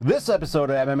This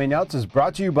episode of MMA Nuts is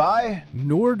brought to you by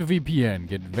NordVPN.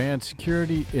 Get advanced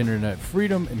security, internet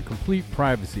freedom, and complete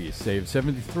privacy. Save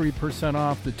 73%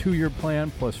 off the 2-year plan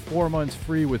plus 4 months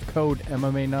free with code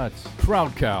MMA Nuts.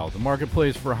 Crowd Cow, the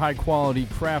marketplace for high-quality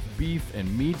craft beef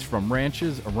and meats from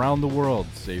ranches around the world.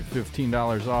 Save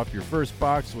 $15 off your first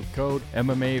box with code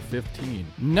MMA15.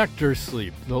 Nectar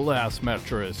Sleep, the last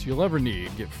mattress you'll ever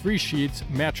need. Get free sheets,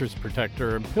 mattress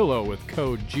protector, and pillow with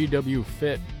code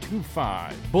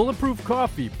GWFIT25. Bulletproof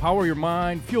Coffee, power your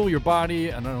mind, fuel your body,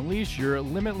 and unleash your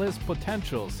limitless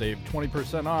potential. Save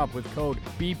 20% off with code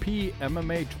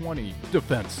BPMMA20.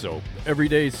 Defense Soap,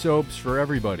 everyday soaps for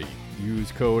everybody.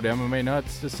 Use code MMA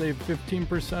Nuts to save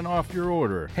 15% off your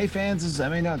order. Hey fans, this is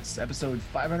MMA Nuts, episode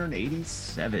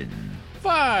 587.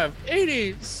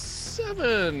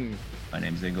 587. My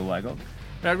name is Ingo Weigel.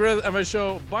 Now, on my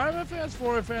show, by my fans,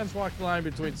 for my fans, walk the line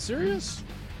between serious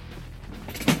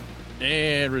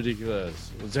and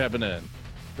ridiculous. What's happening?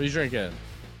 What are you drinking? A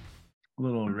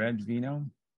little red vino.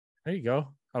 There you go.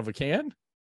 Out of a can?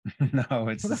 No, it's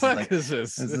What the this fuck like, is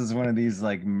this? This is one of these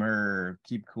like Myrrh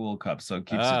keep cool cups, so it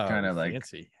keeps it kind of like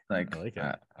fancy. I it.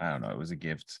 don't know. It was a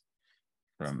gift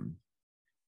from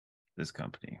this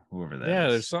company, whoever that Yeah,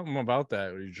 is. there's something about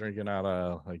that when you're drinking out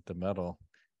of like the metal.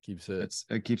 Keeps it.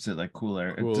 It keeps it like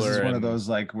cooler. This Cooler is one of and those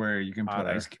like where you can put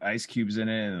hotter. ice cubes in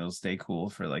it and it'll stay cool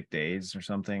for like days or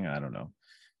something. I don't know.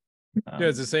 Yeah,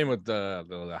 it's the same with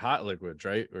the hot liquids,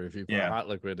 right? Or if you put Yeah. hot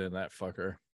liquid in that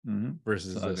fucker Mhm.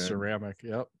 versus It's all the good. ceramic.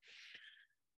 Yep.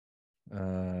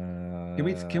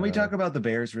 Can we talk about the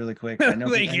Bears really quick? I know.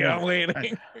 Thank you. I I'm know-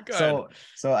 waiting. Go so ahead.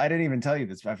 so I didn't even tell you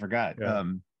this. I forgot. Yeah.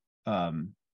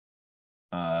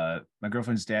 My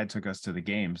girlfriend's dad took us to the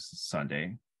games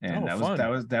Sunday, and Oh,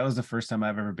 that was the first time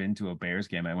I've ever been to a Bears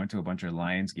game. I went to a bunch of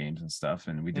Lions games and stuff,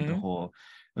 and we did the Mhm. whole.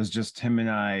 It was just him and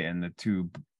I and the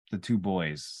two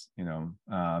boys, you know.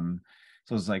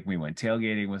 So it was like we went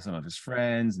tailgating with some of his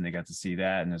friends, and they got to see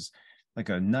that, and it's like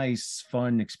a nice,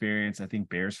 fun experience. I think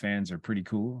Bears fans are pretty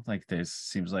cool. Like this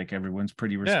seems like everyone's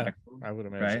pretty respectful. I would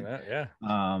imagine right? that. Yeah.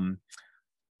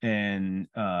 And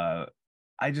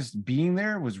I just being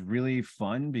there was really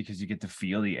fun because you get to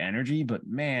feel the energy. But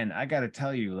man, I got to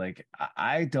tell you, like,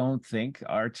 I don't think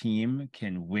our team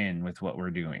can win with what we're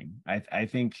doing. I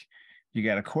think you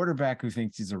got a quarterback who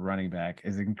thinks he's a running back,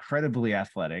 is incredibly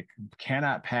athletic,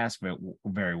 cannot pass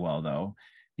very well, though.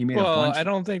 He made a bunch. I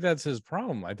don't think that's his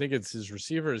problem. I think it's his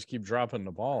receivers keep dropping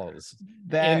the balls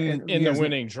that in the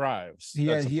winning drives. He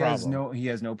That's has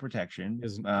no protection.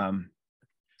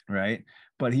 Right,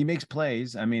 but he makes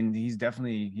plays. I mean, he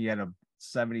had a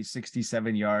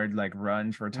 67 yard like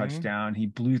run for a touchdown. He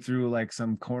blew through like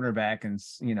some cornerback and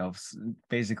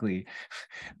basically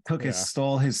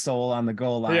stole his soul on the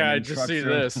goal line. Yeah, I just see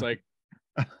this like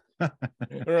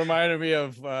it reminded me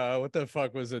of what the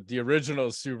fuck was it? The original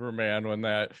Superman, when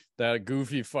that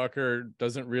goofy fucker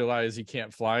doesn't realize he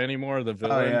can't fly anymore. The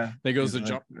villain. Oh, yeah. He goes He's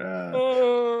to like,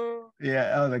 jump.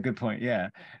 Yeah. Oh, that's a good point. Yeah.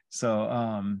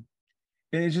 So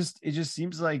it just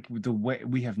seems like the way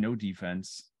we have no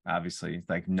defense, obviously,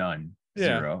 like none,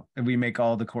 zero, and we make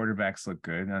all the quarterbacks look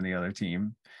good on the other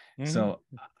team. Mhm. So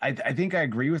I think I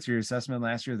agree with your assessment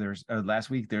last week.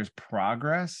 There's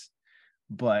progress,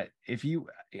 but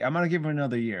I'm gonna give him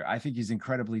another year. I think he's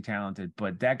incredibly talented,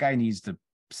 but that guy needs to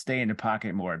stay in the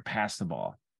pocket more and pass the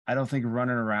ball. I don't think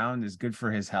running around is good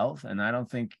for his health, and I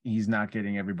don't think he's not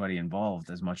getting everybody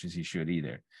involved as much as he should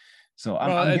either. So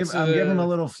I'm giving him a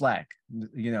little flack.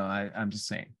 I'm just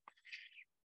saying.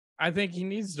 I think he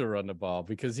needs to run the ball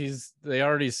because they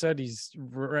already said he's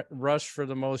rushed for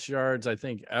the most yards, I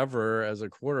think, ever as a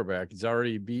quarterback. He's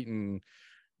already beaten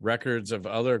records of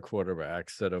other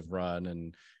quarterbacks that have run,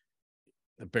 and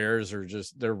the Bears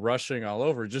they're rushing all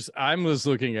over. I'm just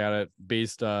looking at it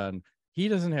based on he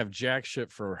doesn't have jack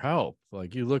shit for help.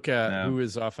 Like you look at who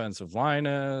his offensive line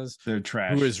is, they're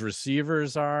trash. Who his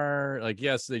receivers are. Like,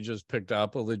 yes, they just picked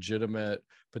up a legitimate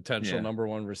potential number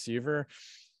one receiver.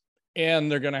 And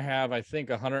they're going to have, I think,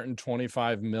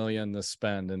 $125 million to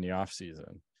spend in the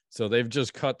offseason. So they've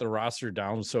just cut the roster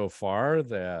down so far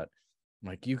that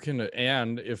like you can,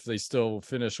 and if they still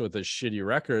finish with a shitty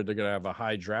record, they're going to have a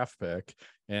high draft pick.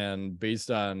 And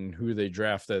based on who they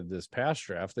drafted this past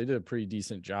draft, they did a pretty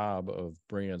decent job of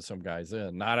bringing some guys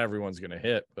in. Not everyone's going to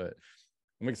hit, but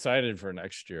I'm excited for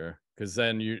next year because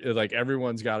then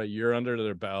everyone's got a year under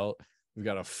their belt. We've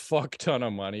got a fuck ton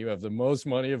of money. We have the most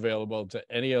money available to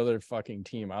any other fucking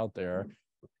team out there.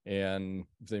 And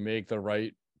if they make the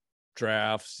right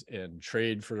drafts and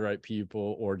trade for the right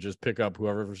people or just pick up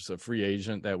whoever's a free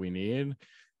agent that we need,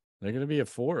 They're going to be a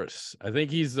force. I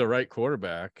think he's the right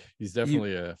quarterback. He's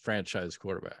definitely a franchise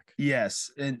quarterback.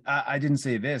 Yes. And I didn't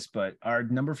say this, but our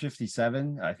number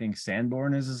 57, I think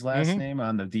Sanborn is his last name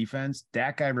on the defense.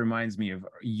 That guy reminds me of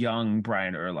young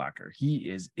Brian Urlacher. He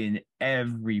is in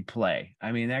every play.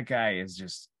 I mean, that guy is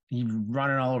just, he's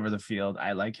running all over the field.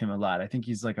 I like him a lot. I think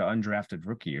he's like an undrafted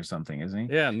rookie or something, isn't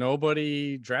he? Yeah,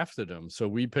 nobody drafted him. So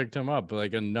we picked him up,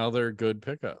 like another good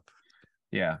pickup.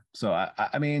 Yeah. So,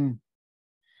 I mean,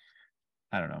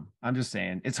 I don't know. I'm just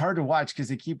saying it's hard to watch because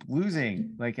they keep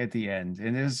losing like at the end,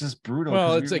 and it's just brutal.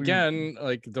 Well, it's again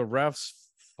like the refs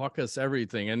fuck us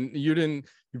everything, and you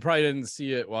probably didn't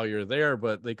see it while you're there,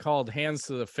 but they called hands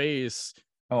to the face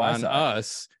on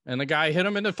us, and the guy hit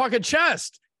him in the fucking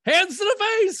chest. Hands to the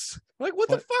face. Like what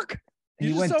the fuck?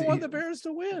 You just don't want the Bears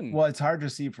to win. Well, it's hard to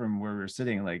see from where we're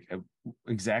sitting, like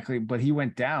exactly, but he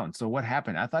went down. So what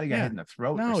happened? I thought he got hit in the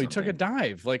throat. No, he took a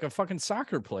dive like a fucking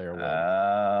soccer player would.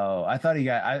 Oh, I thought he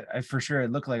got. I for sure.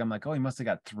 It looked like I'm like, oh, he must have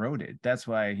got throated. That's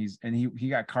why he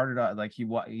got carted out. Like he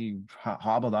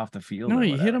hobbled off the field. No,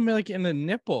 he hit him like in the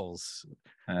nipples.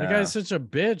 The guy's such a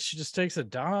bitch. He just takes a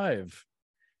dive.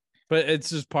 But it's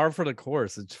just par for the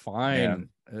course. It's fine.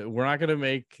 Yeah. We're not going to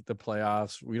make the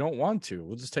playoffs. We don't want to.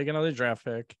 We'll just take another draft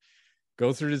pick,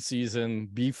 go through the season,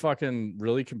 be fucking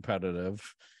really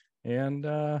competitive, and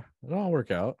it'll all work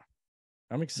out.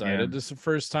 I'm excited. Yeah. This is the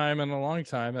first time in a long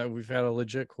time that we've had a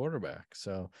legit quarterback.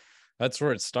 So that's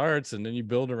where it starts. And then you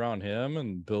build around him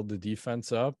and build the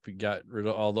defense up. You got rid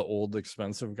of all the old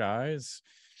expensive guys.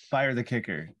 Fire the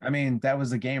kicker. I mean, that was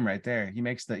the game right there. He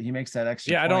makes that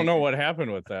extra. Yeah, point. I don't know what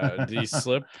happened with that. Did he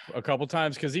slip a couple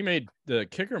times? Because the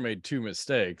kicker made two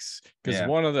mistakes. Because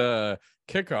one of the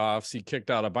kickoffs he kicked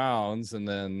out of bounds, and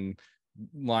then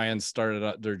Lions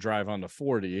started their drive on the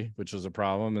 40, which was a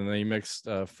problem, and then he mixed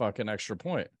a fucking extra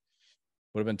point.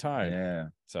 Would have been tied. Yeah.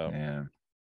 So yeah.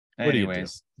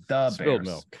 Anyways, the spilled Bears.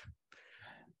 Milk.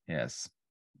 Yes.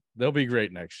 They'll be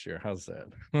great next year. How's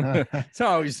that? It's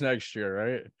always next year,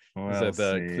 right? Is that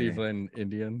the Cleveland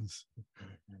Indians?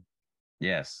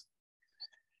 Yes.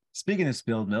 Speaking of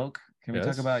spilled milk, can we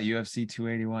talk about UFC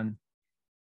 281?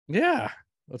 Yeah,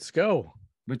 let's go.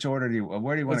 Which order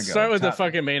where do you want to go? Start with the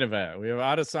fucking main event. We have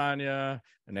Adesanya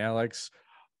and Alex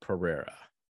Pereira.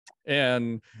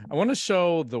 And I want to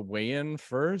show the weigh-in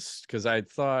first because I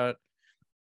thought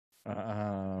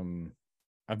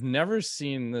I've never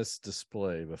seen this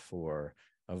display before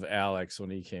of Alex when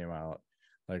he came out,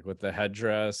 like with the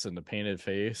headdress and the painted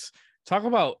face. Talk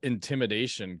about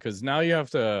intimidation, because now you have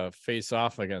to face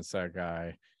off against that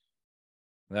guy.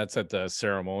 That's at the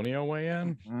ceremonial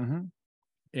weigh-in.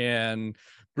 Mm-hmm. And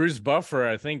Bruce Buffer,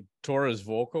 I think, tore his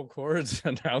vocal cords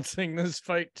announcing this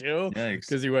fight too,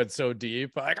 because he went so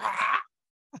deep.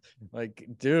 Like,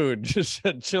 dude, just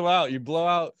chill out. You blow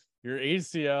out your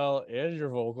ACL and your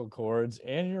vocal cords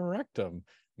and your rectum,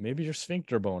 maybe your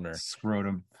sphincter boner,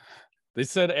 scrotum. They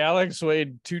said Alex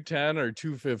weighed 210 or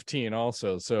 215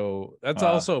 also, so that's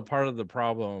also part of the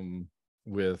problem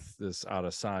with this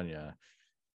Adesanya.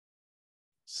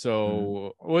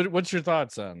 So what's your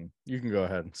thoughts on? You can go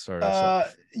ahead and start us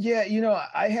off. Yeah,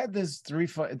 I had this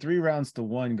three rounds to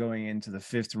one going into the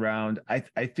fifth round.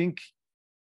 I think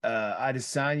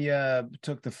Adesanya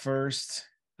took the first.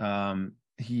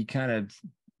 He kind of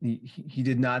he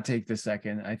did not take the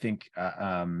second, I think,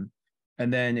 and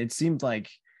then it seemed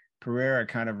like Pereira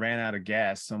kind of ran out of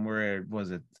gas somewhere. Was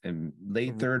it in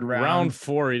late third round? Round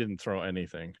 4, he didn't throw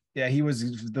anything. Yeah, he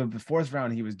was the fourth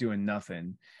round. He was doing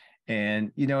nothing,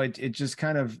 and it just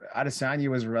kind of Adesanya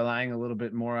was relying a little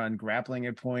bit more on grappling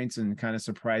at points and kind of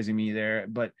surprising me there.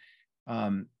 But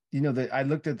I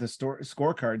looked at the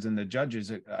scorecards and the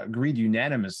judges agreed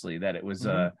unanimously that it was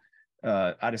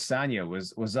Adesanya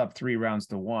was up 3 rounds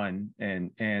to 1,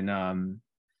 and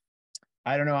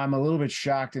I don't know. I'm a little bit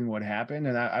shocked in what happened,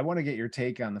 and I want to get your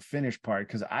take on the finish part,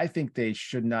 because I think they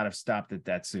should not have stopped it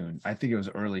that soon. I think it was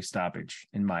early stoppage,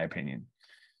 in my opinion.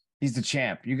 He's the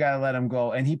champ. You got to let him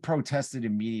go. And he protested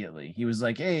immediately. He was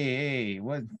like, hey,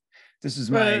 what? This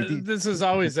is my... This is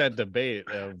always that debate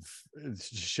of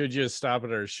should you stop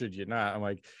it or should you not? I'm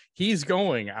like, he's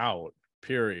going out,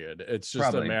 period. It's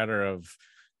just a matter of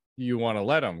you want to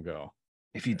let him go.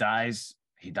 If he dies...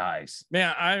 he dies.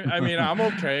 Man, I mean, I'm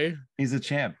okay. He's a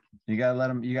champ. You gotta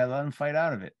let him fight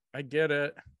out of it. I get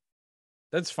it.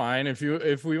 That's fine. If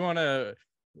we want to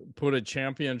put a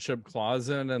championship clause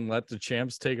in and let the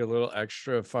champs take a little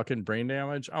extra fucking brain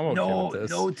damage, I'm okay with this.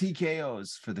 No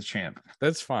TKOs for the champ.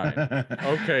 That's fine.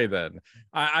 Okay, then.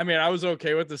 I mean, I was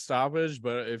okay with the stoppage,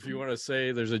 but if you want to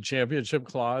say there's a championship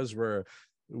clause where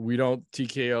we don't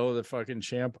TKO the fucking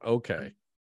champ, okay.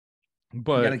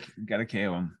 But you gotta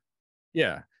KO him.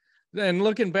 Yeah. And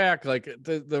looking back, like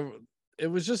it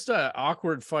was just an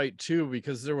awkward fight too,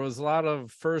 because there was a lot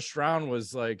of first round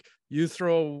was like you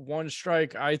throw one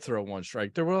strike, I throw one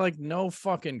strike. There were like no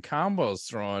fucking combos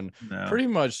thrown pretty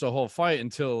much the whole fight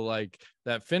until like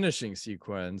that finishing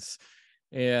sequence.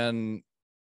 And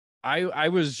I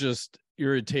was just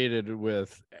irritated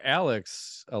with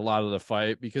Alex a lot of the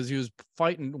fight because he was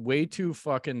fighting way too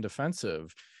fucking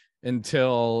defensive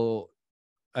until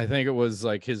I think it was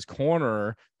like his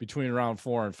corner between round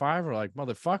 4 and 5 were like,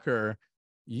 motherfucker,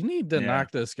 you need to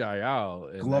knock this guy out.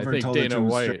 And Glover I think told Dana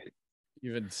White straight.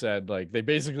 even said, like, they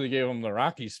basically gave him the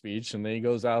Rocky speech, and then he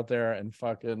goes out there and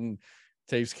fucking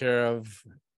takes care of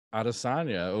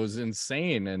Adesanya. It was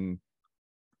insane. And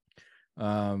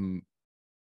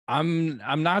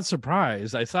I'm not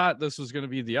surprised. I thought this was going to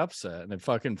be the upset, and it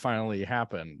fucking finally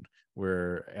happened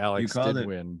where Alex did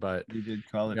win. But you did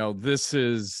call it.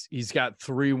 He's got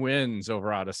 3 wins over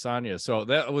Adesanya. So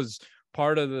that was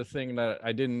part of the thing that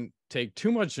I didn't take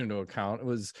too much into account. It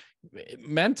was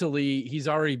mentally, he's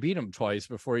already beat him twice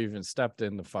before he even stepped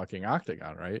in the fucking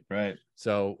octagon, right? Right.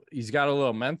 So he's got a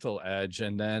little mental edge.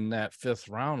 And then that 5th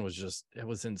round was just, it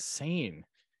was insane,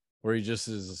 where he just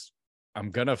is,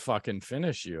 I'm gonna fucking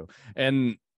finish you.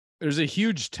 And there's a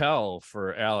huge tell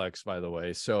for Alex, by the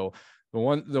way. So the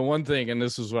one thing, and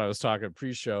this is what I was talking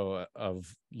pre-show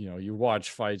of, you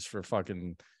watch fights for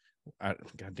fucking,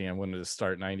 goddamn, when did it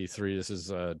start? 93. This is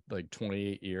like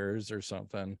 28 years or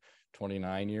something,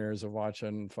 29 years of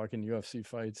watching fucking UFC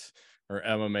fights or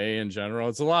MMA in general.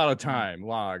 It's a lot of time,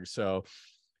 log. So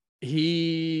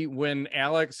when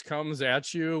Alex comes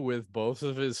at you with both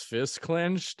of his fists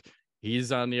clenched,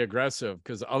 he's on the aggressive,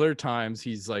 because other times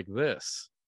he's like this.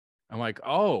 I'm like,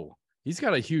 oh, he's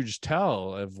got a huge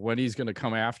tell of when he's going to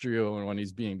come after you and when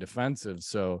he's being defensive.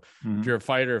 So if you're a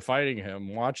fighter fighting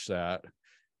him, watch that.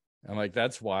 I'm like,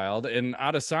 that's wild. And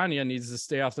Adesanya needs to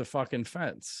stay off the fucking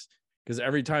fence, because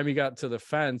every time he got to the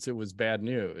fence, it was bad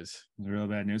news. Real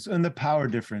bad news. And the power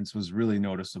difference was really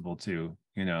noticeable too,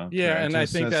 Yeah, and I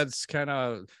think that's kind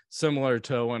of similar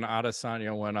to when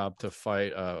Adesanya went up to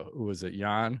fight, who was it,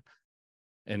 Jan?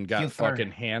 And got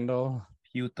fucking handle.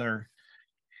 Pewter.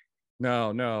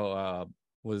 No,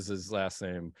 was his last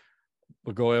name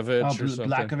Blachowicz or something?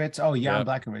 Blachowicz. Oh, Jan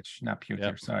Blachowicz, not Pewter.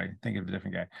 Yep. Sorry, think of a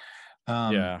different guy.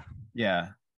 Yeah.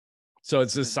 So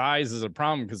it's the size is a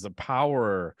problem, because the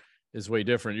power is way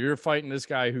different. You're fighting this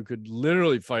guy who could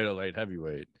literally fight a light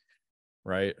heavyweight,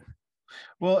 right?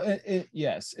 Well,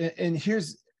 yes. And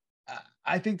here's,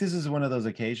 I think this is one of those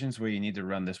occasions where you need to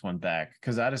run this one back,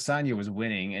 because Adesanya was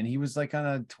winning and he was like on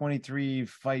a 23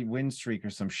 fight win streak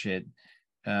or some shit.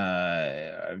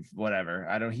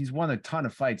 Whatever. He's won a ton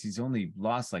of fights. He's only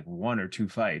lost like 1 or 2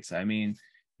 fights. I mean,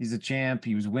 he's a champ.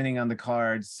 He was winning on the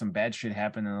cards. Some bad shit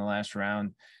happened in the last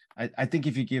round. I think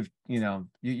if you give, you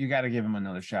got to give him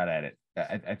another shot at it.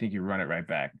 I think you run it right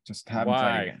back. Just have him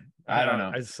fight again. I don't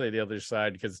know. I'd say the other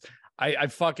side, because I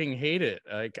fucking hate it.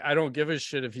 Like, I don't give a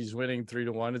shit if he's winning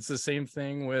 3-1. It's the same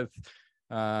thing with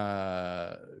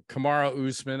Kamaru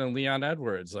Usman and Leon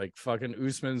Edwards. Like, fucking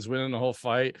Usman's winning the whole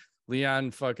fight.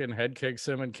 Leon fucking head kicks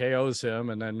him and KOs him,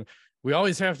 and then we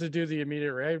always have to do the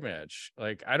immediate rematch.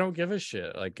 Like, I don't give a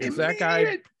shit. Like, if that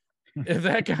guy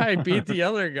beat the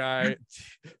other guy,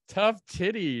 tough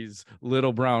titties,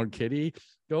 little brown kitty,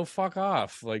 go fuck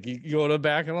off. Like, you go to the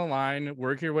back of the line,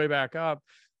 work your way back up,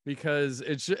 because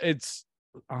it's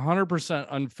 100%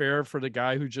 unfair for the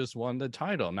guy who just won the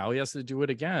title. Now he has to do it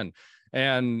again.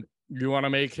 And you want to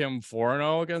make him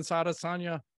 4-0 against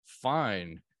Adesanya?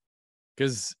 Fine.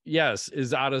 Because, yes,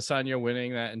 is Adesanya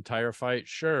winning that entire fight?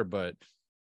 Sure, but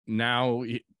now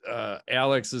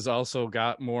Alex has also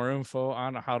got more info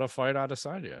on how to fight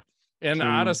Adesanya. And True.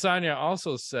 Adesanya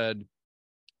also said,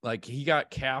 like, he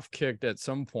got calf kicked at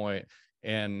some point,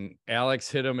 and Alex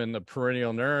hit him in the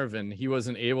peroneal nerve, and he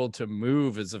wasn't able to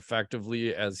move as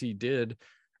effectively as he did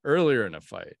earlier in the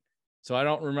fight. So I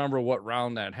don't remember what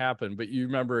round that happened, but you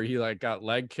remember he like got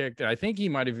leg kicked, and I think he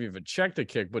might have even checked a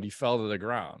kick, but he fell to the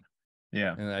ground.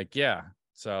 Yeah. And like, yeah.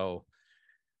 So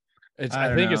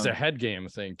I think it's a head game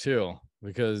thing too,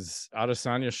 because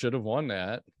Adesanya should have won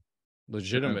that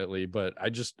legitimately, but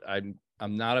I'm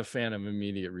not a fan of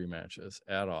immediate rematches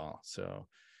at all. So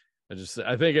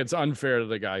I think it's unfair to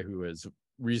the guy who has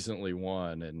recently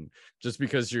won, and just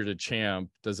because you're the champ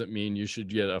doesn't mean you should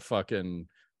get a fucking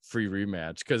free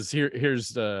rematch. Because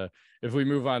here's if we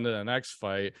move on to the next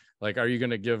fight, like, are you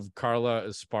going to give Carla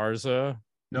Esparza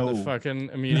the fucking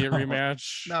immediate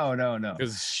rematch? No.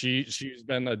 Because she's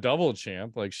been a double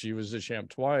champ. Like, she was the champ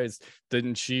twice.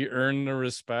 Didn't she earn the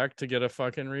respect to get a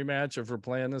fucking rematch if we're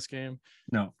playing this game?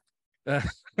 No.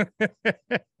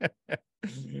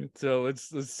 So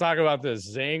let's talk about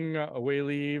this Zhang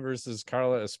Weili versus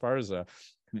Carla Esparza.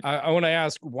 I want to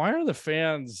ask, why are the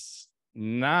fans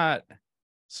not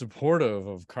supportive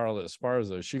of Carla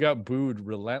Esparza? She got booed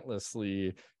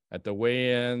relentlessly at the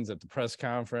weigh-ins, at the press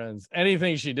conference.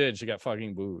 Anything she did, she got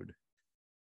fucking booed.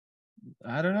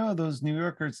 I don't know. Those New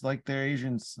Yorkers like their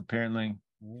Asians, apparently.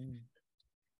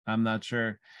 I'm not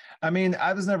sure. I mean,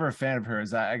 I was never a fan of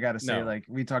hers. I gotta say, No. like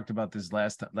we talked about this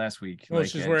last week. Well, Like,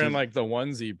 she's wearing like the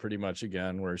onesie pretty much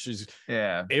again, where she's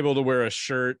able to wear a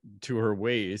shirt to her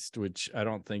waist, which I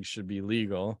don't think should be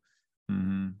legal.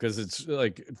 Because it's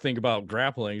like, think about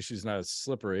grappling. She's not as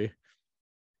slippery.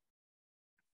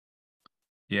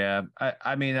 Yeah,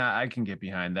 I mean, I can get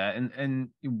behind that. And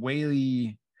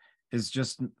Whaley is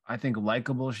just, I think,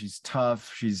 likable. She's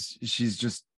tough. She's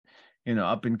just,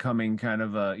 up and coming kind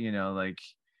of a, like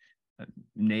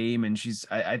name. And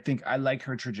I think I like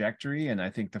her trajectory, and I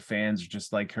think the fans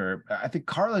just like her. I think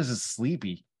Carla's is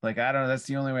sleepy. Like, I don't know. That's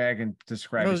the only way I can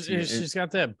describe it to you. She's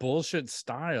got that bullshit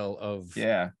style of,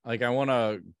 like, I want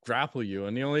to grapple you.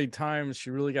 And the only time she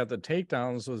really got the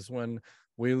takedowns was when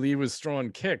Weili was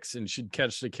throwing kicks, and she'd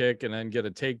catch the kick and then get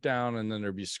a takedown, and then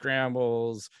there'd be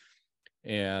scrambles.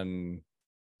 And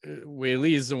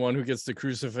Weili is the one who gets the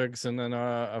crucifix and then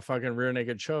a fucking rear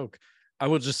naked choke. I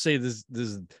will just say this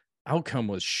outcome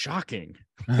was shocking.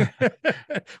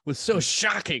 Was so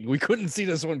shocking. We couldn't see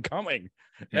this one coming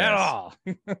at all.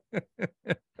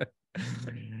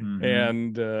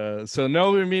 And so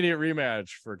no immediate rematch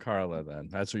for Carla then.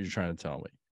 That's what you're trying to tell me.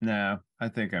 No, I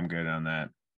think I'm good on that.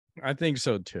 I think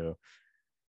so too.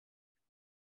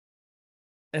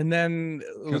 And then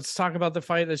let's talk about the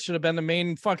fight that should have been the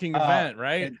main fucking event,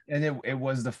 right? And it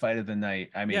was the fight of the night.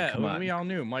 I mean, come on. We all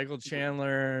knew Michael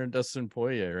Chandler, Dustin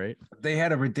Poirier, right? They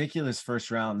had a ridiculous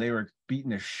first round. They were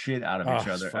beating the shit out of each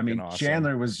other. I mean, awesome.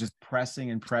 Chandler was just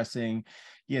pressing and pressing.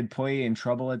 He had Poirier in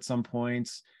trouble at some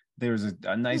points. There was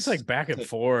a nice, it's like back and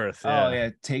forth. Oh yeah,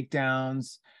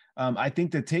 takedowns. I think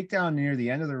the takedown near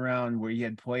the end of the round where he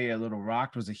had Poirier a little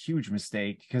rocked was a huge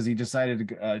mistake, because he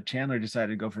decided Chandler decided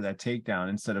to go for that takedown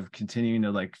instead of continuing to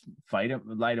like fight him,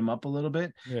 light him up a little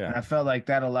bit. Yeah. And I felt like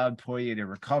that allowed Poirier to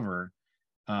recover.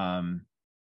 And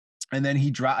then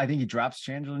I think he drops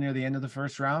Chandler near the end of the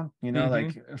first round,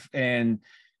 and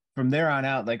from there on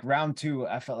out, like round two,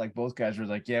 I felt like both guys were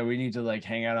like, yeah, we need to like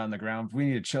hang out on the ground. We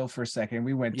need to chill for a second.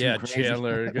 We went too crazy.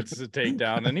 Chandler gets the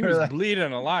takedown, and he was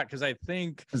bleeding a lot because I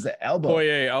think it was the elbow.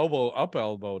 Poirier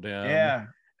elbowed him. Yeah.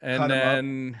 And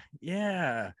then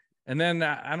and then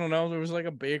I don't know, there was like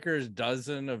a baker's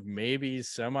dozen of maybe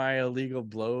semi-illegal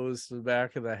blows to the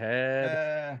back of the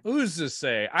head. Who's to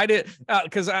say? I did,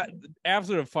 because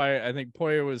after the fight, I think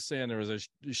Poirier was saying there was a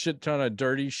shit ton of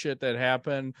dirty shit that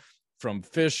happened, from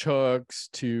fish hooks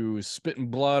to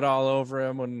spitting blood all over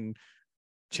him when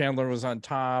Chandler was on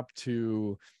top,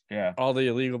 to all the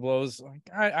illegal blows. Like,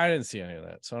 I didn't see any of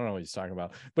that, so I don't know what he's talking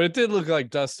about. But it did look like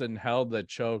Dustin held the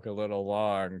choke a little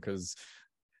long, because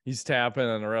he's tapping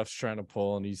and the ref's trying to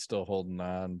pull and he's still holding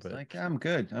on. But like, I'm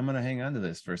good. I'm gonna hang on to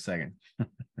this for a second.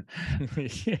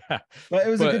 Yeah, but it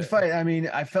was a good fight. I mean,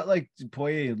 I felt like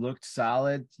Poirier looked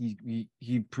solid.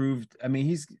 He proved. I mean,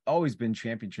 he's always been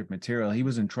championship material. He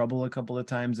was in trouble a couple of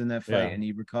times in that fight, and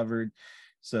he recovered.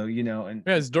 So and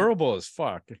it's durable as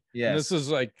fuck. Yeah, this is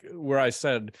like where I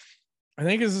said, I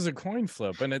think this is a coin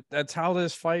flip, and that's how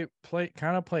this fight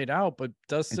played out. But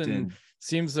Dustin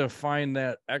seems to find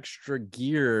that extra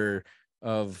gear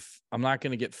of, I'm not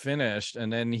going to get finished,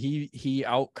 and then he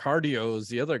out cardios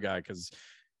the other guy, because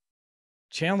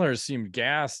Chandler seemed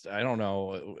gassed. I don't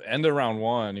know. End of round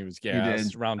one, he was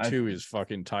gassed. Round two, he was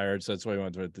fucking tired, so that's why he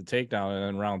went with the takedown. And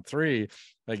then round three,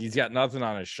 like, he's got nothing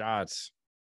on his shots.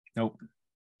 Nope.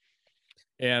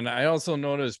 And I also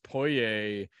noticed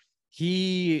Poirier,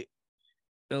 if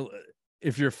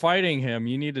you're fighting him,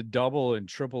 you need to double and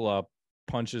triple up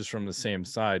punches from the same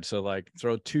side. So like,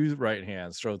 throw 2 right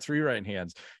hands, throw 3 right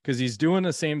hands, because he's doing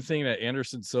the same thing that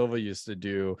Anderson Silva used to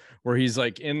do, where he's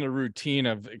like in the routine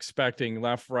of expecting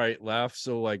left, right, left.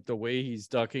 So like the way he's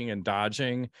ducking and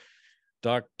dodging,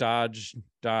 duck, dodge,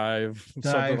 dive,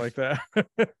 something like that.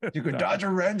 You can dodge a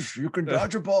wrench, you can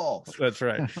dodge a ball. That's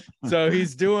right. So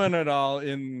he's doing it all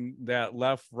in that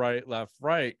left,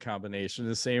 right combination,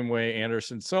 the same way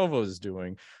Anderson Silva is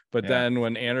doing. But then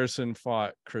when Anderson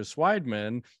fought Chris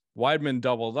Weidman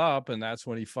doubled up, and that's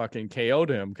when he fucking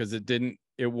KO'd him, because it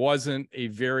wasn't a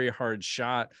very hard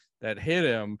shot that hit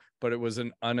him, but it was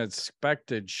an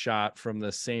unexpected shot from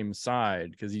the same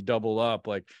side, because he doubled up.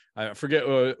 Like, I forget,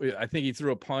 I think he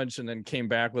threw a punch and then came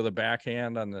back with a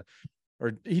backhand on the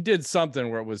or he did something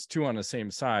where it was 2 on the same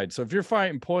side. So if you're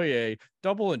fighting Poirier,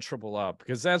 double and triple up,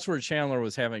 because that's where Chandler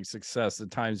was having success the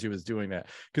times he was doing that.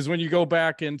 Because when you go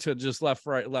back into just left,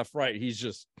 right, he's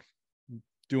just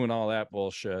doing all that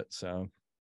bullshit. So,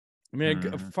 I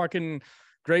mean, a fucking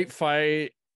great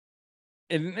fight.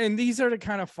 And these are the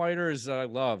kind of fighters that I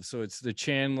love. So it's the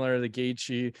Chandler, the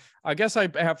Gaethje. I guess I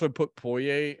have to put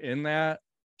Poirier in that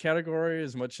category,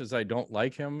 as much as I don't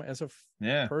like him as a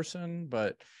person,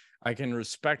 but I can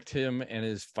respect him and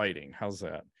his fighting. How's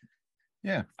that?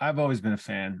 Yeah, I've always been a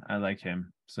fan. I like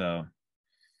him. So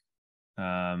good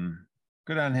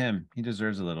on him. He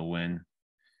deserves a little win.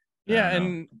 Yeah,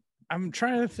 and I'm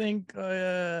trying to think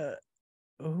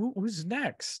who's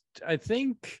next. I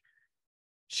think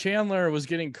Chandler was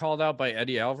getting called out by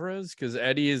Eddie Alvarez, because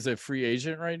Eddie is a free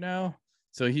agent right now.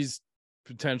 So he's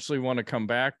potentially want to come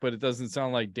back, but it doesn't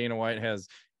sound like Dana White has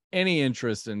any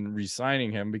interest in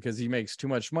re-signing him because he makes too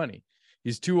much money.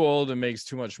 He's too old and makes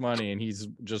too much money, and he's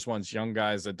just wants young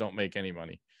guys that don't make any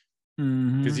money.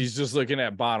 Because he's just looking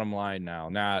at bottom line now,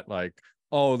 not like,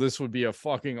 oh, this would be a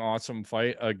fucking awesome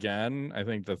fight again. I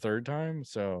think the third time.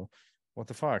 So what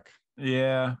the fuck?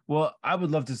 Yeah. Well, I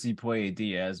would love to see Poirier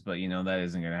Diaz, but that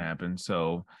isn't going to happen.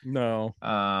 So no.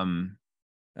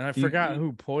 And I forgot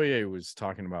who Poirier was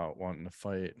talking about wanting to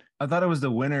fight. I thought it was the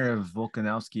winner of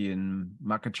Volkanovski and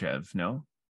Makhachev.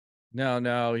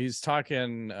 No, he's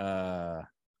talking.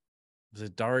 Was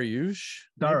it Dariush?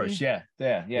 Dariush, yeah.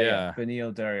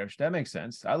 Beneil Dariush. That makes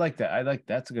sense. I like that.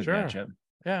 That's a good matchup.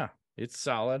 Yeah, it's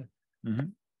solid.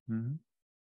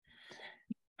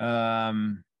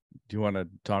 Do you want to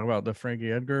talk about the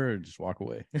Frankie Edgar or just walk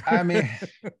away? I mean,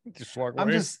 just walk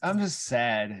away. I'm just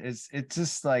sad. It's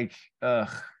just like,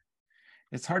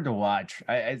 it's hard to watch.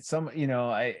 It's hard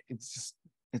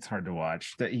to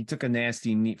watch. That he took a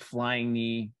nasty flying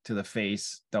knee to the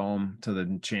face, dome, to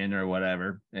the chin or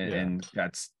whatever, and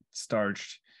got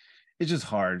starched. It's just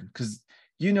hard because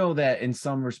that in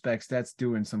some respects that's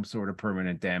doing some sort of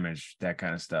permanent damage, that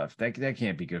kind of stuff. That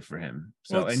can't be good for him.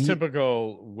 So it's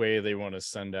typical way they want to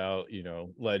send out,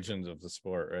 legends of the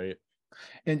sport, right?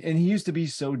 And he used to be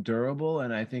so durable,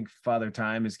 and I think Father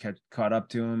Time has caught up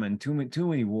to him, and too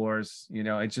many wars.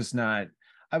 It's just not.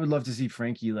 I would love to see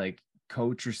Frankie like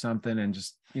coach or something and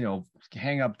just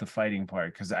hang up the fighting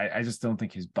part, because I just don't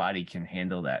think his body can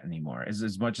handle that anymore.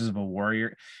 As much as of a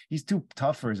warrior, he's too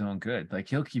tough for his own good. Like,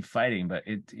 he'll keep fighting, but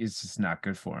it's just not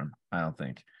good for him, I don't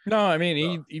think. No, I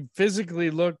mean, he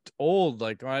physically looked old.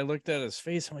 Like, when I looked at his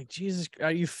face, I'm like, Jesus,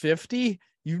 are you 50?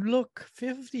 You look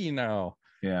 50 now.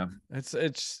 Yeah,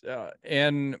 it's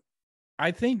and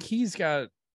I think he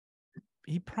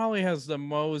probably has the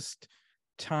most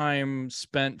time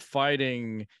spent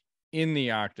fighting in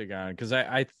the octagon, because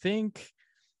I think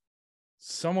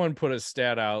someone put a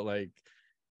stat out, like,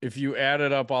 if you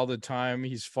added up all the time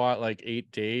he's fought, like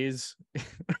 8 days,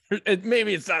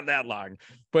 maybe it's not that long,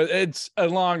 but it's a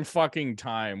long fucking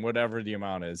time, whatever the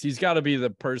amount is. He's got to be the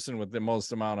person with the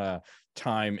most amount of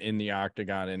time in the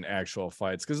octagon in actual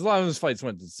fights, because a lot of his fights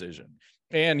went to decision,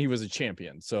 and he was a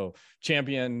champion. So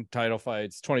champion, title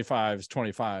fights, 25s,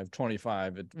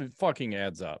 25, it fucking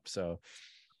adds up. So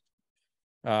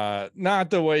not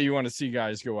the way you want to see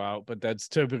guys go out, but that's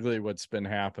typically what's been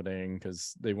happening,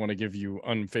 because they want to give you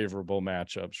unfavorable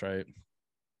matchups, right?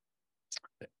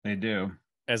 They do,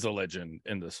 as a legend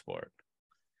in the sport.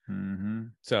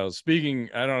 So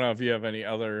speaking, I don't know if you have any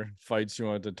other fights you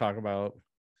wanted to talk about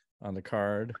on the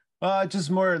card. Just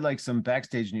more like some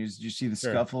backstage news. Did you see the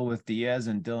scuffle with Diaz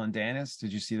and Dylan Dennis?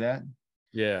 Did you see that?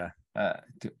 Yeah.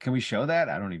 Can we show that?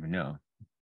 I don't even know.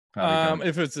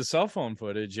 If it's a cell phone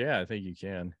footage, yeah, I think you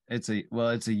can. It's a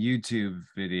YouTube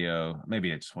video.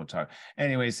 Maybe I just won't talk.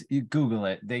 Anyways, you Google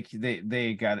it. They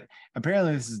got it.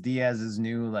 Apparently, this is Diaz's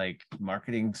new like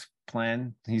marketing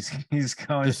plan. He's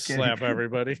going to slap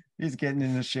everybody. He's getting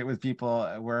into shit with people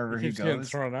wherever he goes. Getting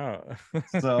thrown out.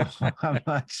 So I'm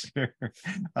not sure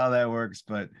how that works,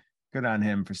 but good on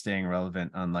him for staying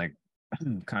relevant, unlike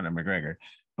Conor McGregor.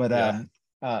 But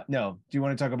no. Do you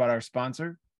want to talk about our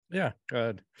sponsor? Yeah,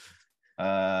 go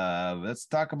ahead. Let's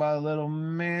talk about a little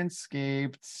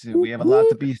Manscaped. We have a lot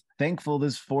to be thankful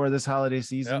for this holiday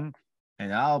season.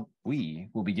 And we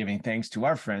will be giving thanks to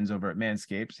our friends over at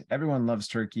Manscaped. Everyone loves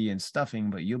turkey and stuffing,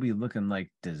 but you'll be looking like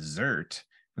dessert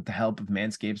with the help of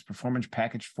Manscaped's Performance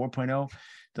Package 4.0.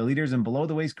 The leaders in below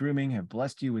the waist grooming have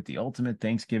blessed you with the ultimate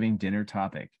Thanksgiving dinner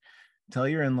topic. Tell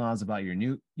your in-laws about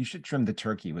you should trim the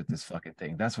turkey with this fucking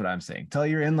thing. That's what I'm saying. Tell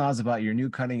your in-laws about your new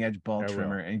cutting edge ball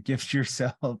trimmer and gift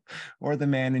yourself or the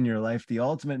man in your life the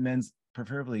ultimate men's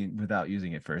preferably without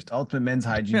using it first. Ultimate Men's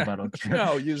Hygiene Bottle.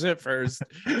 No, use it first.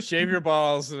 Shave your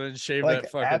balls and then shave like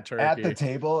that fucking turkey at the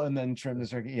table, and then trim the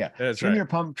turkey. Yeah, that's trim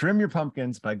right. Trim your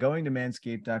pumpkins by going to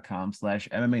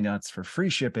manscaped.com/MMA nuts for free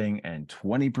shipping and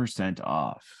 20%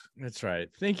 off. That's right.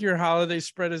 Think your holiday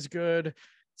spread is good.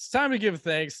 It's time to give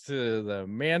thanks to the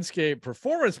Manscaped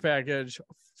Performance Package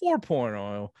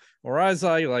 4.0, or as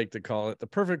I like to call it, the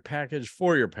perfect package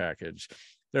for your package.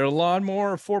 Their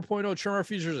Lawnmower 4.0 trimmer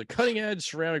features a cutting-edge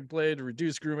ceramic blade to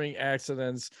reduce grooming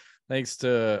accidents thanks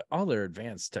to all their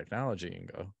advanced technology,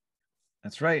 Ingo.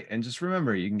 That's right. And just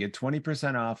remember, you can get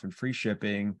 20% off and free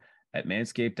shipping at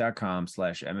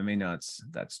manscaped.com/MMA nuts.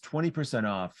 That's 20%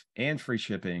 off and free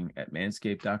shipping at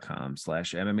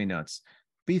manscaped.com/MMA nuts.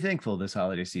 Be thankful this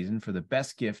holiday season for the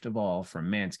best gift of all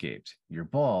from Manscaped. Your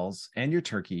balls and your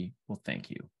turkey will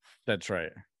thank you. That's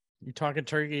right. You talking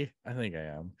turkey? I think I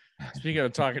am. Speaking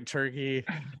of talking turkey,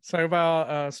 let's talk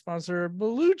about sponsor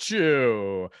Blue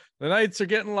Chew. The nights are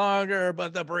getting longer,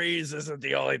 but the breeze isn't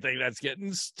the only thing that's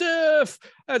getting stiff.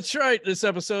 That's right. This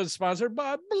episode is sponsored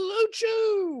by Blue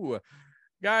Chew.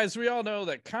 Guys, we all know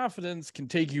that confidence can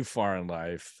take you far in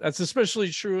life. That's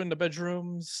especially true in the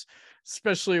bedrooms,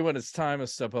 especially when it's time to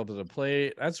step up to the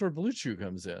plate. That's where Blue Chew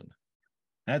comes in.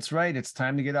 That's right. It's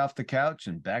time to get off the couch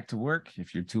and back to work.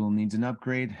 If your tool needs an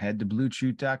upgrade, head to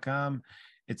bluechew.com.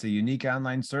 It's a unique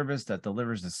online service that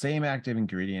delivers the same active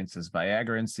ingredients as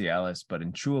Viagra and Cialis, but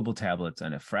in chewable tablets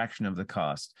and a fraction of the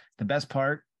cost. The best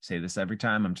part, say this every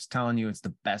time, I'm just telling you, it's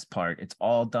the best part. It's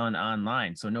all done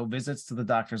online. So no visits to the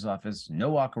doctor's office,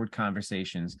 no awkward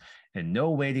conversations, and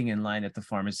no waiting in line at the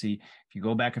pharmacy. If you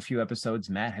go back a few episodes,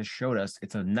 Matt has showed us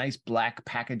it's a nice black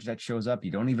package that shows up.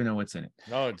 You don't even know what's in it.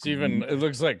 No, it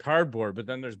looks like cardboard, but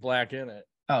then there's black in it.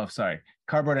 Oh, sorry.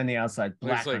 Cardboard on the outside,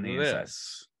 black like on the this. inside.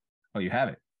 Oh, you have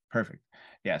it. Perfect.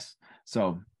 Yes.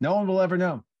 So no one will ever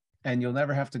know. And you'll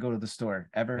never have to go to the store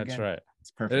ever again. That's right.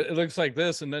 It's perfect. It looks like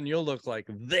this, and then you'll look like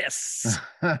this.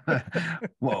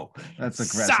 Whoa, that's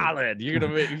aggressive. Solid. You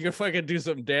can fucking do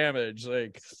some damage.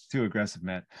 Like too aggressive,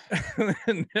 Matt.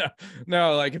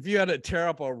 No, like if you had to tear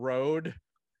up a road,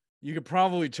 you could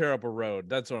probably tear up a road.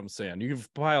 That's what I'm saying. You can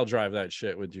pile drive that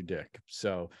shit with your dick.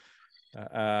 So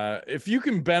if you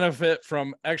can benefit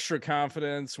from extra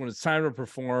confidence when it's time to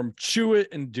perform, chew it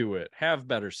and do it. Have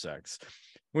better sex.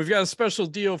 We've got a special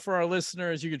deal for our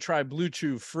listeners. You can try Blue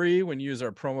Chew free when you use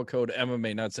our promo code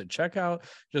MMA Nuts at checkout.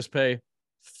 Just pay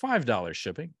 $5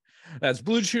 shipping. That's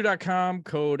bluechew.com,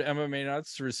 code MMA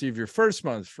Nuts to receive your first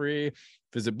month free.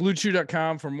 Visit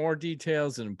bluechew.com for more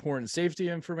details and important safety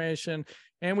information.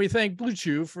 And we thank Blue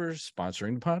Chew for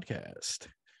sponsoring the podcast.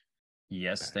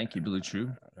 Yes, thank you, Blue Chew.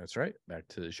 That's right. Back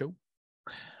to the show.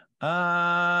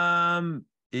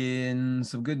 In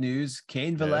some good news,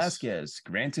 Cain Velasquez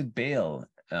granted bail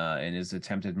in his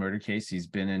attempted murder case. He's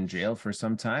been in jail for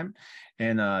some time,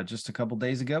 and just a couple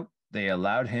days ago, they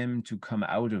allowed him to come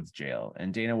out of jail.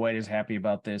 And Dana White is happy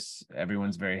about this.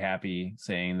 Everyone's very happy,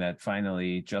 saying that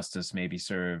finally justice may be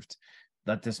served.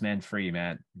 Let this man free,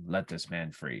 Matt. Let this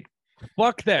man free.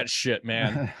 Fuck that shit,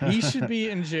 man. He should be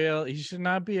in jail. He should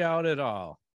not be out at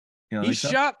all. He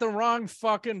shot the wrong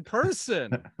fucking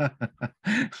person.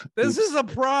 This is a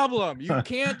problem. You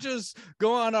can't just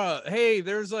go on hey,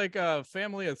 there's like a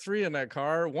family of 3 in that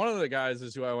car. One of the guys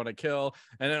is who I want to kill.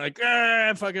 And then like,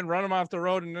 fucking run him off the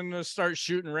road and then just start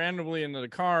shooting randomly into the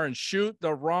car and shoot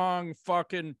the wrong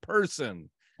fucking person.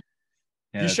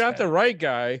 Yeah, you shot the right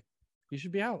guy. He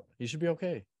should be out. He should be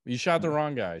okay. You shot the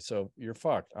wrong guy. So you're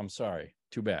fucked. I'm sorry.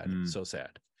 Too bad. So sad.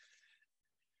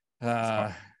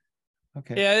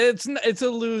 Okay. Yeah, it's a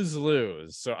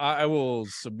lose-lose. So I will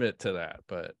submit to that,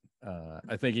 but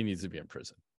I think he needs to be in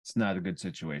prison. It's not a good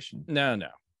situation. No.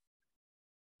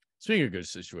 Speaking of good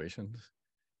situations,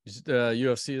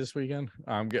 UFC this weekend.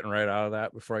 I'm getting right out of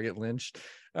that before I get lynched.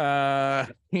 We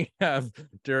have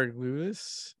Derek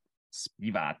Lewis.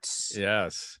 Spivak.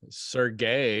 Yes.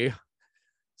 Sergey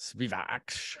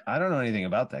Spivak. I don't know anything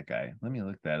about that guy. Let me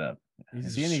look that up.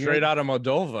 He's straight out of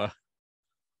Moldova.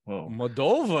 Whoa.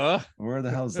 Moldova? Where the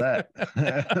hell's that?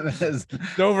 It's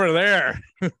over there.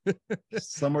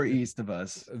 Somewhere east of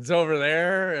us. It's over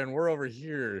there, and we're over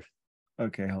here.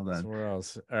 Okay, hold on. Somewhere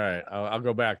else. All right, I'll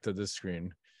go back to this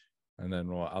screen, and then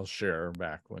I'll share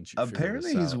back once you.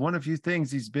 Apparently, he's won a few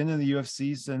things. He's been in the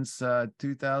UFC since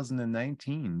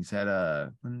 2019. He's had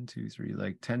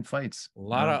 10 fights. A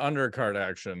lot of undercard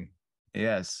action.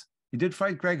 Yes, he did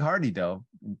fight Greg Hardy though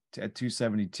at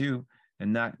 272.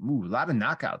 And a lot of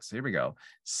knockouts. Here we go.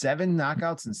 7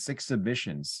 knockouts and 6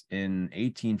 submissions in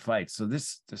 18 fights. So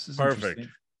this is perfect.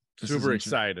 Super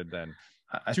excited then.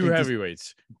 I 2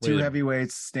 heavyweights. 2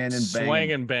 heavyweights, stand and bang.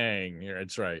 Swang and bang. Yeah,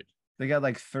 that's right. They got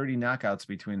like 30 knockouts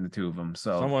between the two of them.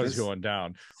 So someone's going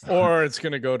down, or it's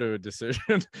going to go to a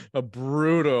decision, a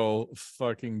brutal,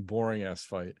 fucking boring ass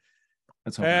fight.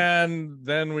 And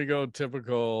then we go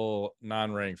typical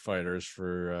non-ranked fighters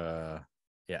for,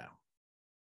 yeah.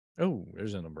 Oh,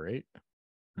 there's a number 8.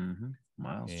 Mm-hmm.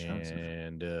 Miles Johnson.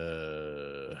 And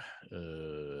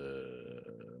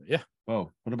yeah.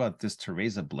 Whoa, what about this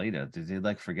Teresa Bleda? Did they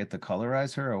like forget to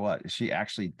colorize her or what? Is she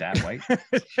actually that white?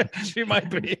 She might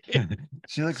be.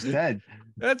 She looks dead.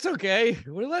 That's okay.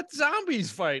 We let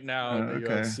zombies fight now in the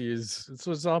UFC. That's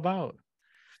what it's all about.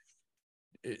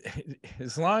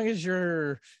 As long as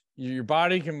your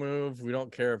body can move, we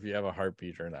don't care if you have a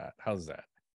heartbeat or not. How's that?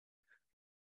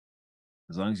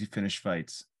 As long as you finish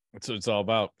fights. That's what it's all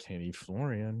about. Kenny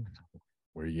Florian,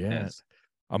 where you at?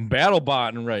 I'm battle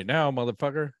botting right now,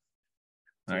 motherfucker.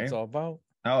 That's what it's all about.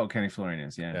 Oh, Kenny Florian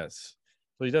is, yeah. Yes.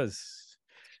 So he does.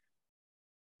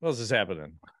 What else is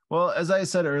happening? Well, as I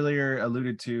said earlier,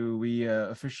 alluded to, we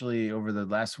officially over the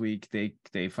last week, they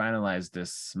finalized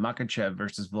this Makhachev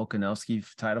versus Volkanovski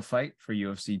title fight for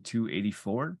UFC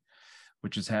 284,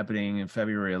 which is happening in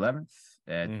February 11th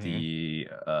at the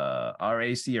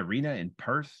RAC Arena in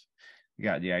Perth. You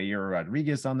got Yair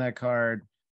Rodriguez on that card,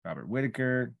 Robert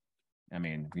Whitaker. I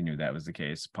mean, we knew that was the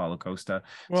case. Paulo Costa.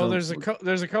 Well, so,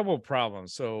 there's a couple of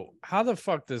problems. So how the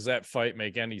fuck does that fight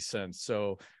make any sense?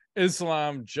 So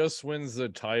Islam just wins the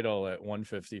title at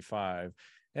 155,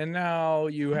 and now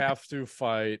you have to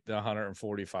fight the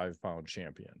 145-pound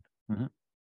champion. Mm-hmm.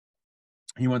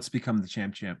 He wants to become the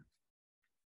champ.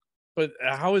 But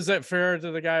how is that fair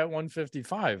to the guy at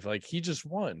 155? Like, he just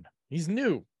won. He's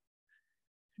new.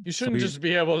 You shouldn't just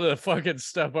be able to fucking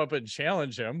step up and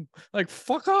challenge him. Like,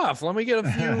 fuck off. Let me get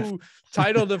a few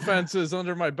title defenses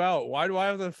under my belt. Why do I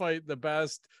have to fight the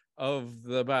best of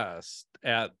the best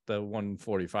at the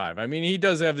 145? I mean, he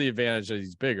does have the advantage that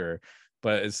he's bigger,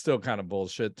 but it's still kind of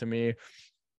bullshit to me.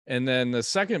 And then the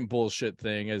second bullshit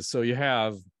thing is, so you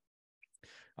have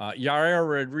Yair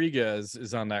Rodriguez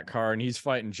is on that card, and he's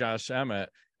fighting Josh Emmett,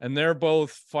 and they're both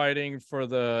fighting for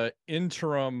the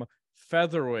interim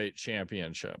featherweight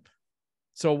championship.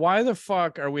 So why the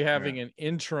fuck are we having an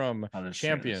interim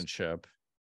championship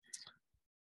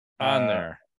on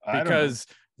there? Because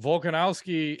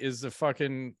Volkanovski is the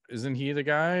fucking, isn't he the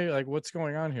guy? Like, what's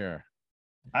going on here?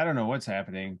 I don't know what's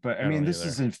happening, but I mean, this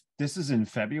is in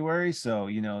February, so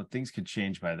you know things could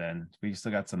change by then. We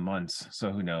still got some months,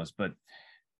 so who knows? But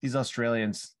these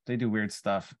Australians, they do weird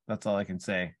stuff. That's all I can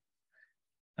say.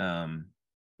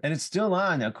 And it's still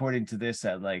on, according to this,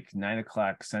 at like 9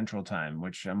 o'clock Central Time,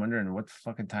 which I'm wondering what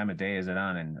fucking time of day is it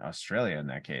on in Australia in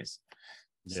that case.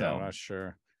 Yeah, so, I'm not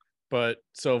sure. But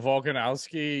so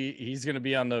Volkanovski, he's going to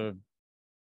be on the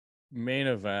main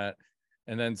event,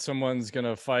 and then someone's going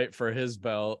to fight for his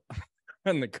belt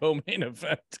on the co-main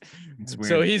event.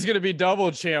 So he's going to be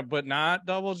double champ, but not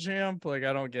double champ. Like,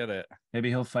 I don't get it. Maybe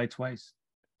he'll fight twice.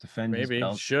 Defend his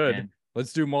belt. Should. And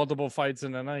let's do multiple fights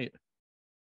in a night.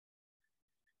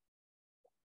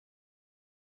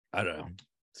 I don't know.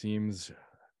 Seems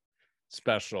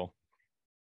special.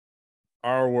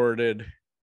 R-worded.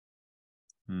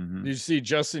 Mm-hmm. Did you see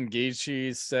Justin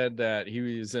Gaethje said that he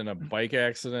was in a bike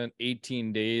accident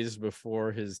 18 days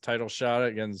before his title shot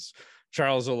against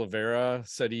Charles Oliveira?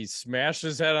 Said he smashed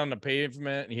his head on the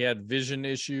pavement. And he had vision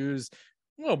issues,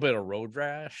 a little bit of road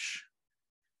rash.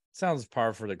 Sounds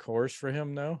par for the course for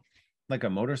him, though. Like a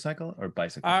motorcycle or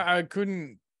bicycle? I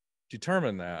couldn't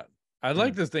determine that. I'd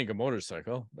like to think a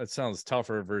motorcycle. That sounds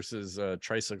tougher versus a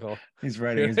tricycle. He's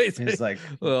riding his like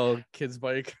little kid's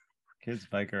bike. Kid's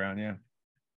bike around, yeah.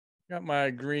 Got my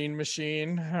green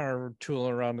machine or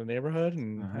tooling around the neighborhood,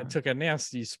 and I took a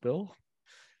nasty spill.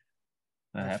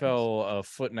 I fell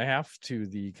 1.5 feet to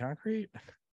the concrete.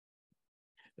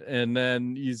 And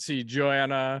then you see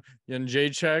Joanna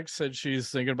Jędrzejczyk said she's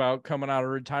thinking about coming out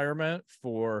of retirement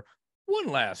for one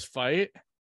last fight.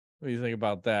 What do you think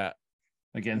about that?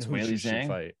 Against Weili Zhang?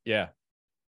 Fight? Yeah.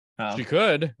 She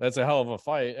could. That's a hell of a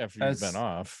fight after you've been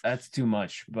off. That's too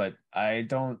much, but I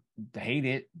don't hate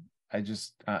it. I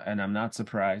just and I'm not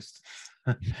surprised.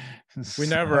 We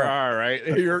never are, right?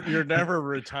 You're never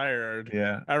retired.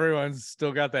 Yeah. Everyone's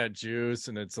still got that juice,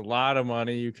 and it's a lot of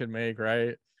money you can make,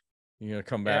 right? You're gonna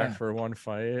come back for one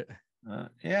fight.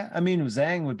 Yeah, I mean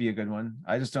Zhang would be a good one.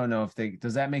 I just don't know if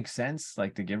does that make sense,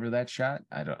 like to give her that shot?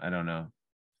 I don't know.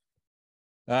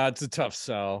 It's a tough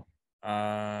sell.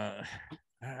 I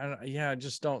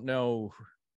just don't know,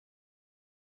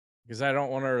 because I don't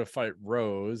want her to fight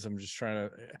Rose. I'm just trying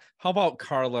to. How about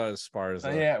Carla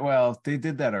Esparza? Yeah, well, they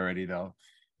did that already, though.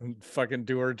 fucking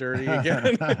do her dirty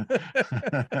again.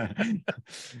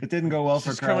 It didn't go well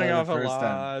for She's Carla coming the off a first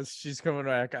time. loss. She's coming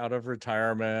back out of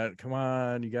retirement. Come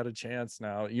on, you got a chance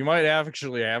now. You might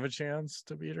actually have a chance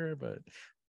to beat her, but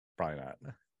probably not.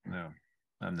 No,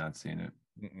 I'm not seeing it.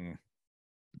 Mm-mm.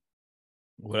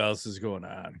 What else is going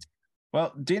on?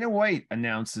 Well, Dana White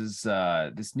announces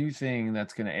this new thing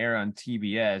that's going to air on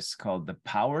TBS called the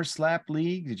Power Slap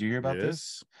League. Did you hear about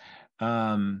this?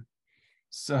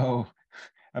 So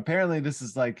apparently this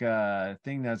is like a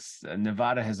thing that's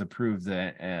Nevada has approved,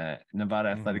 the Nevada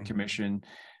Athletic Commission.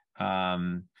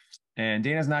 And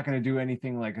Dana's not going to do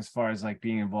anything like as far as like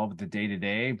being involved with the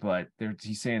day-to-day, but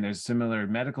he's saying there's similar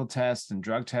medical tests and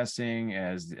drug testing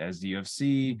as the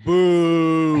UFC.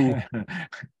 Boo.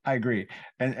 I agree.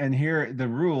 And here the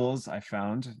rules I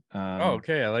found.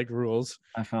 Okay, I like rules.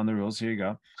 I found the rules. Here you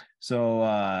go.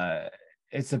 So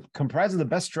it's comprised of the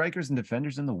best strikers and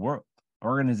defenders in the world.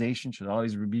 Organization should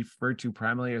always be referred to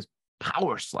primarily as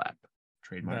Power Slap.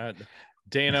 Trademark.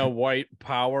 Dana White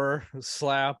Power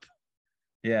Slap.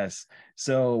 Yes.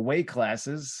 So weight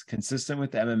classes consistent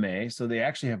with MMA. So they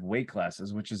actually have weight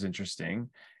classes, which is interesting.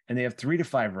 And they have 3 to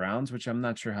 5 rounds, which I'm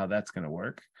not sure how that's going to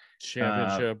work.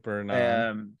 Championship or not.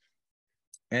 And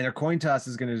their coin toss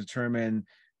is going to determine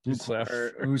who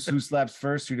slaps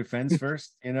first, who defends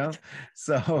first, you know?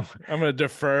 So I'm going to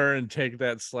defer and take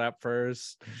that slap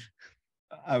first.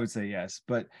 I would say yes,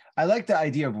 but I like the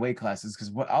idea of weight classes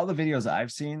because all the videos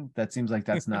I've seen, that seems like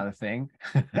that's not a thing.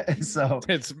 So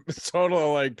it's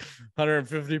total like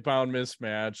 150-pound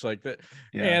mismatch like that.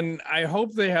 Yeah. And I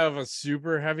hope they have a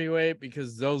super heavyweight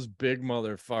because those big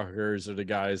motherfuckers are the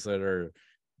guys that are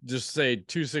just say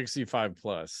 265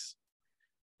 plus.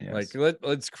 Yes. Like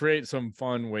let's create some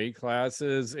fun weight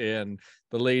classes and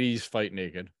the ladies fight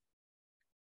naked.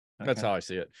 Okay. That's how I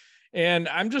see it. And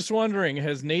I'm just wondering,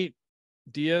 has Nate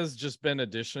Diaz just been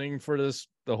auditioning for this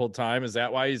the whole time? Is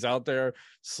that why he's out there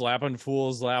slapping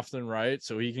fools left and right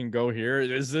so he can go here?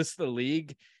 Is this the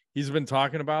league he's been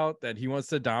talking about that he wants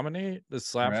to dominate the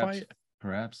slap fight?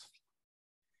 Perhaps.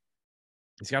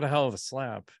 He's got a hell of a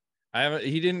slap.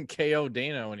 He didn't KO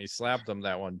Dana when he slapped him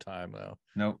that one time though.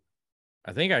 Nope.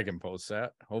 I think I can post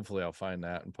that. Hopefully I'll find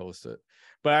that and post it.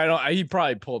 But he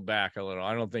probably pulled back a little.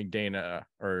 I don't think Dana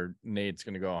or Nate's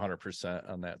going to go 100%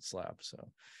 on that slap. So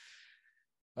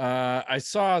I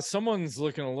saw someone's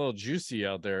looking a little juicy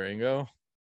out there, Ingo.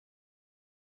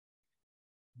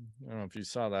 I don't know if you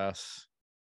saw that.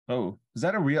 Oh, is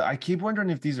that a real? I keep wondering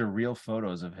if these are real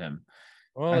photos of him.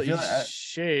 Well, he's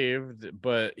shaved,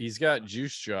 but he's got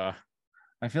juice jaw.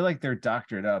 I feel like they're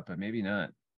doctored up, but maybe not.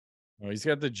 Well, he's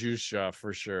got the juice jaw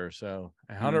for sure. So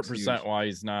 100% why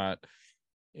he's not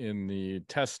in the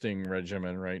testing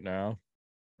regimen right now.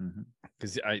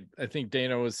 Because I think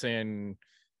Dana was saying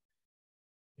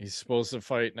he's supposed to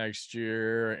fight next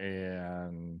year,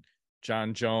 and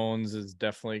John Jones is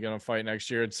definitely going to fight next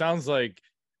year. It sounds like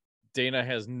Dana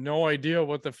has no idea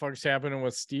what the fuck's happening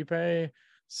with Stipe,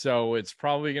 so it's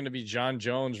probably going to be John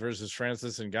Jones versus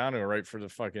Francis Ngannou right for the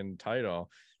fucking title.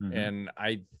 And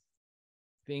I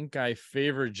think I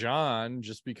favor John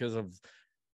just because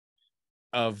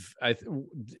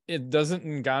it doesn't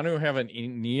Ngannou have a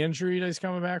knee injury that he's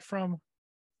coming back from?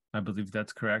 I believe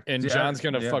that's correct. And John's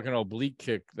going to fucking oblique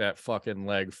kick that fucking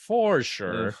leg for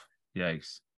sure. Ugh,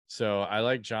 yikes. So I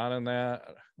like John in that.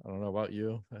 I don't know about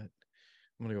you, but I'm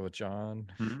going to go with John.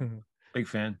 Big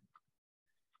fan.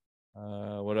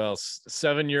 What else?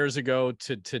 7 years ago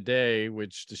to today,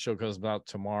 which the show comes out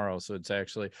tomorrow. So it's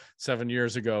actually 7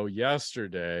 years ago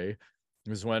yesterday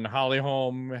was when Holly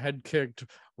Holm head kicked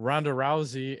Ronda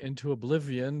Rousey into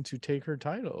oblivion to take her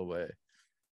title away.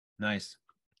 Nice.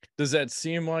 Does that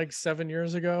seem like 7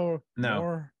 years ago? No,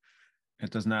 more? It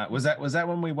does not. Was that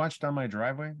when we watched On My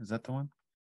Driveway? Is that the one?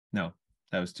 No,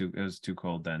 it was too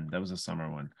cold then. That was a summer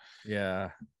one. Yeah.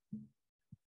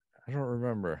 I don't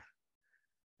remember.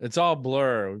 It's all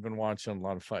blur. We've been watching a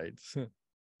lot of fights.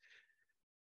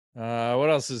 What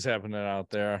else is happening out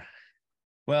there?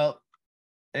 Well,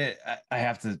 I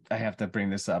have to bring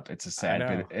this up. It's a sad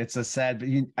bit. It's a sad, but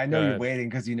I know you're waiting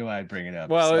because you know I'd bring it up.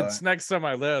 Well, so, it's next on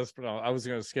my list, but I was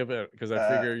going to skip it because I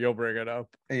figure you'll bring it up.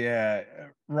 Yeah,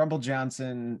 Rumble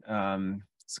Johnson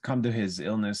succumbed to his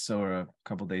illness a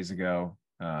couple days ago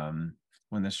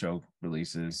when the show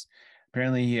releases.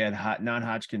 Apparently, he had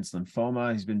non-Hodgkin's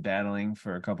lymphoma. He's been battling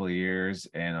for a couple of years,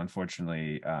 and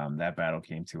unfortunately, that battle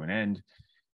came to an end.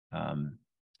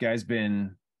 Guy's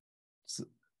been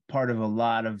part of a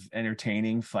lot of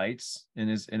entertaining fights in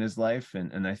his life,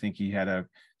 and I think he had a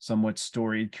somewhat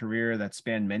storied career that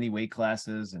spanned many weight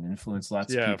classes and influenced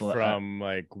lots of people. From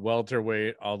like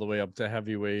welterweight all the way up to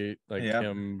heavyweight, like Yep.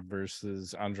 him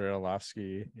versus Andrei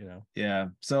Arlovsky, Yeah,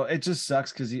 so it just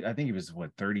sucks because I think he was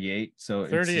 38, so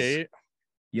 38.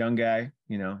 Young guy,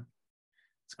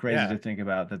 it's crazy to think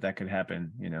about that could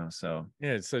happen, so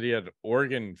yeah, it said he had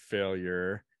organ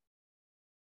failure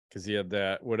because he had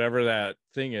that, whatever that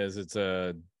thing is, it's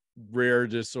a rare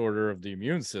disorder of the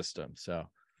immune system. So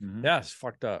yeah, it's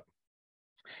fucked up.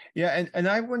 Yeah, and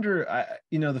I wonder,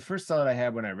 the first thought I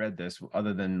had when I read this,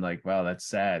 other than like, wow, that's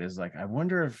sad, is like, I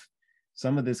wonder if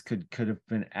some of this could have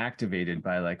been activated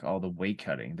by like all the weight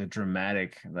cutting, the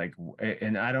dramatic, like,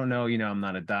 and I don't know, I'm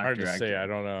not a doctor. Hard to say. I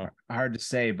don't know. Hard to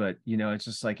say, but it's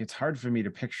just like, it's hard for me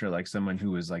to picture like someone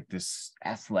who was like this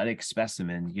athletic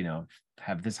specimen,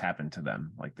 have this happen to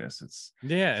them like this. It's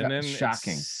and then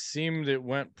shocking. It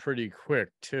went pretty quick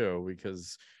too,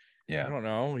 because I don't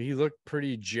know, he looked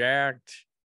pretty jacked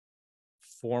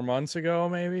 4 months ago,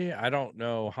 maybe. I don't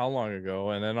know how long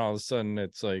ago, and then all of a sudden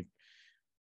it's like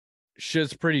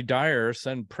shit's pretty dire,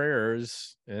 send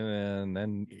prayers, and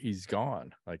then he's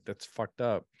gone. Like, that's fucked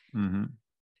up.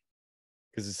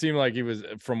 Because it seemed like he was,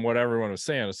 from what everyone was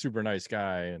saying, a super nice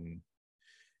guy, and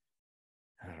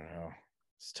I don't know,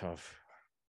 it's tough.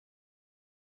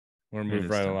 We're gonna move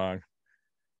right along.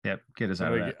 Yep, get us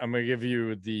out of that. I'm gonna give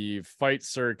you the Fight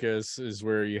Circus, is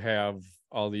where you have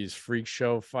all these freak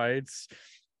show fights.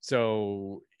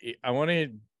 So I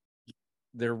wanted,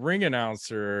 their ring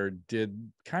announcer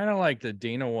did kind of like the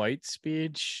Dana White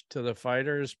speech to the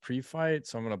fighters pre-fight.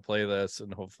 So I'm gonna play this,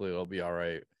 and hopefully it'll be all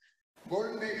right.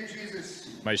 Lord and baby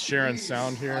Jesus, Am I sharing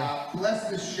sound here? Bless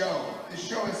this show. This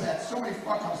show has had so many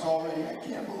fuck-ups already. I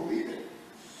can't believe it.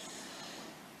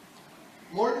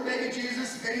 Lord and baby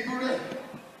Jesus, baby Buddha,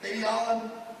 baby Allah,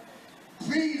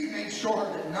 please make sure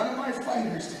that none of my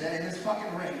fighters today in this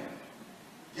fucking ring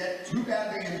get too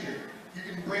badly injured. You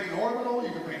can break an orbital,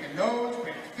 you can break a nose,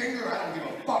 break a finger, I don't give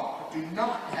a fuck. But do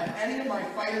not have any of my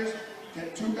fighters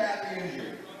get too badly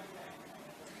injured.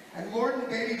 And Lord and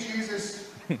baby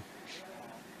Jesus,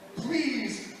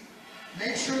 please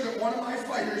make sure that one of my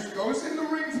fighters goes in the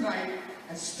ring tonight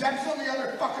and steps on the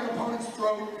other fucking opponent's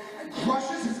throat and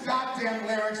crushes his goddamn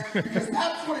larynx, because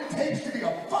that's what it takes to be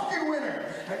a fucking winner.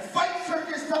 And Fight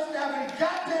Circus doesn't have any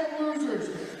goddamn losers.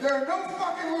 There are no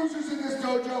fucking losers in this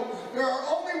dojo. There are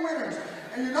only winners.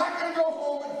 And you're not gonna go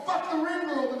home and fuck the ring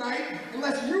girl tonight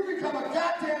unless you become a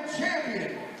goddamn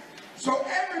champion. So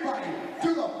everybody,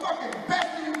 do the fucking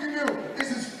best that you can do.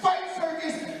 This is Fight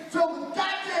Circus, filled with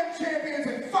goddamn champions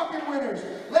and fucking winners.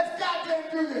 Let's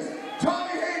goddamn do this.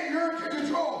 Tommy Hayden, you're in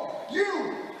control.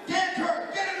 You, Dan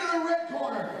Kirk, get into the red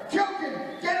corner.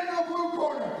 Kilkin, get into the blue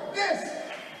corner. This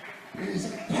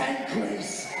is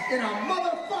Pancrase in a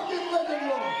motherfucking living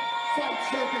room. Fight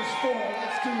Circus 4,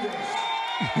 let's do this.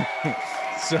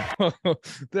 So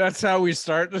that's how we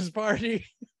start this party.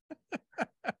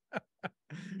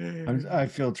 I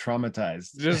feel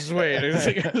traumatized. Just wait,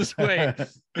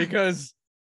 because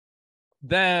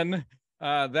then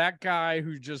that guy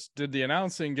who just did the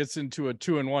announcing gets into a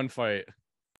 2-1 fight.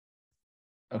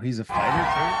 Oh, he's a fighter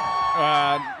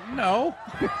too? No.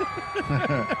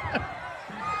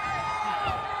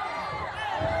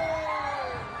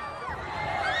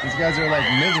 These guys are like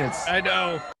midgets. I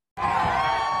know.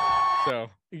 So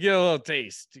you get a little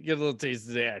taste. You get a little taste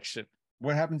of the action.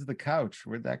 What happened to the couch?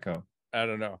 Where'd that go? I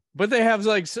don't know, but they have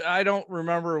like, I don't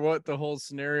remember what the whole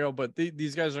scenario, but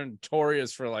these guys are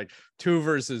notorious for like 2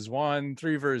 versus 1,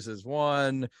 3 versus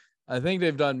 1. I think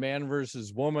they've done man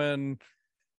versus woman.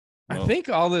 I think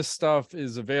all this stuff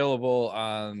is available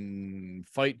on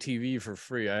Fight TV for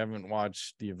free. I haven't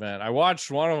watched the event. I watched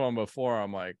one of them before.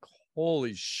 I'm like,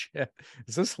 holy shit,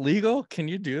 is this legal? Can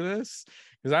you do this?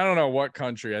 Because I don't know what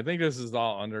country. I think this is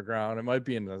all underground. It might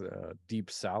be in the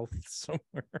deep south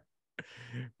somewhere.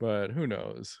 But who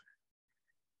knows?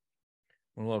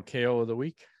 A little KO of the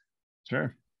week.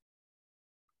 Sure.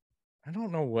 I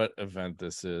don't know what event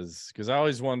this is, because I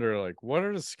always wonder, like, what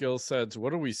are the skill sets?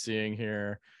 What are we seeing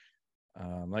here?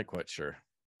 I'm not quite sure.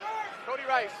 Cody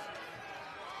Rice.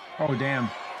 Oh, damn.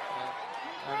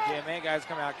 GMA guys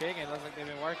coming out kicking. Looks like they've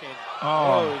been working.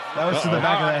 Oh, that was to the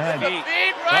back of the head.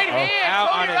 Feet, right hand. Out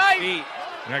Cody on his Rice. feet.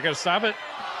 You're not gonna stop it?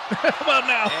 How about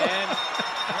now?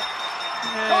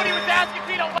 Cody was asking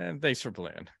feet on. And thanks for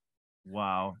playing.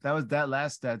 Wow,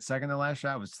 that second to last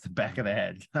shot was to the back of the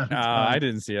head. I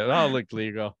didn't see it. Oh, it looked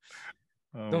legal.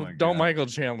 Oh Don't Michael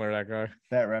Chandler that guy.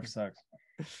 That ref sucks.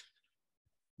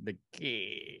 The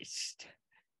Geist.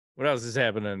 What else is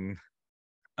happening?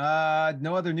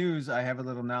 No other news. I have a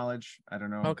little knowledge. I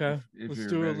don't know. Okay, if let's you're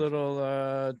do a ready.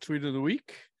 little tweet of the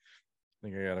week. I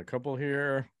think I got a couple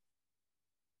here.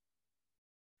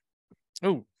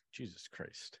 Oh, Jesus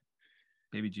Christ.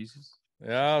 Baby Jesus.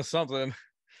 Yeah, something.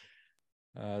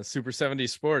 Super 70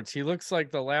 Sports. He looks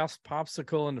like the last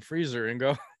popsicle in the freezer, and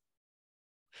go.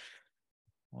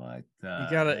 What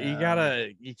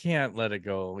You can't let it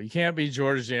go. You can't be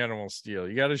George the Animal Steel.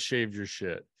 You gotta shave your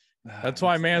shit. That's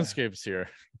why Manscaped's here.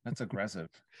 That's aggressive.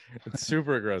 It's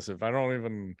super aggressive. I don't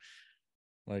even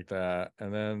like that.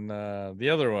 And then the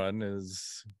other one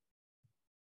is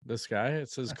this guy. It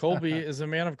says Colby is a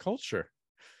man of culture.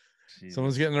 Jesus.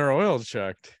 Someone's getting their oil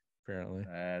checked, apparently.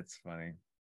 That's funny.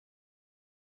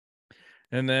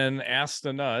 And then Ask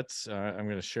the Nuts. I'm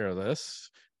going to share this.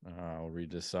 I'll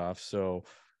read this off. So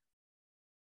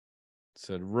it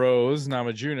said Rose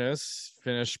Namajunas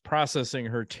finished processing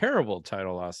her terrible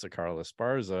title loss to Carla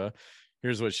Esparza.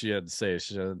 Here's what she had to say.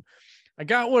 She said, I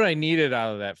got what I needed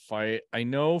out of that fight. I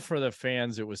know for the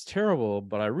fans it was terrible,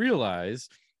 but I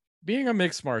realized being a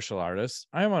mixed martial artist,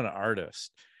 I'm an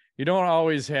artist. You don't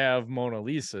always have Mona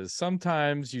Lisas.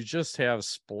 Sometimes you just have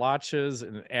splotches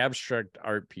and abstract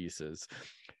art pieces.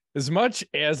 As much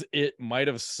as it might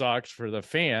have sucked for the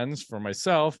fans, for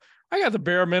myself, I got the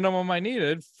bare minimum I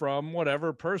needed from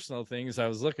whatever personal things I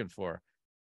was looking for.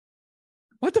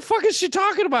 What the fuck is she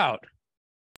talking about?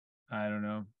 I don't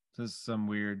know. This is some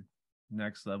weird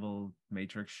next level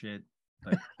Matrix shit.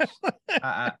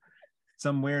 Like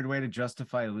some weird way to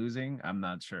justify losing. I'm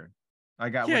not sure. I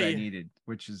got what I needed,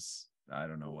 which is I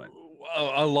don't know what.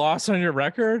 A loss on your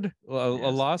record, a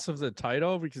Yes. loss of the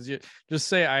title, because you just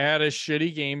say I had a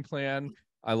shitty game plan.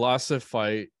 I lost the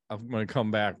fight. I'm going to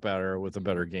come back better with a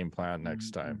better game plan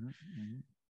next time.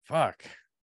 Fuck.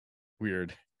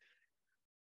 Weird.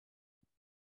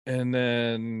 And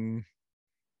then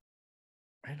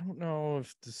I don't know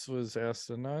if this was Ask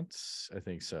the Nuts. I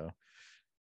think so.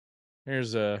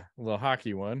 Here's a little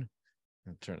hockey one.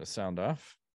 I'll turn the sound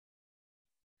off.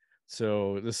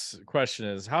 So this question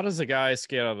is, how does a guy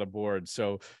skate out of the board?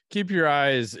 So keep your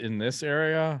eyes in this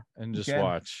area and just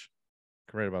watch.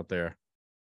 Right about there.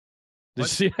 Did you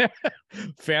see that?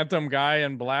 Phantom guy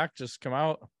in black just come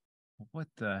out? What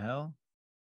the hell?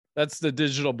 That's the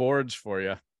digital boards for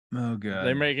you. Oh, God.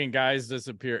 They're making guys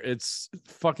disappear. It's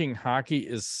fucking hockey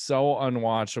is so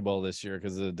unwatchable this year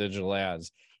because of the digital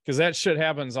ads. Because that shit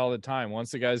happens all the time. Once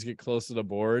the guys get close to the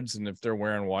boards and if they're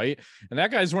wearing white, and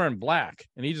that guy's wearing black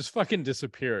and he just fucking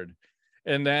disappeared.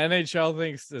 And the NHL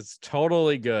thinks it's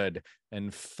totally good.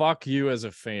 And fuck you as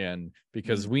a fan,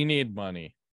 because we need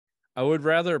money. I would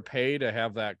rather pay to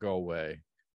have that go away.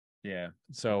 Yeah.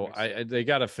 So they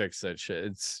got to fix that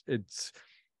shit. It's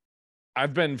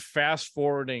I've been fast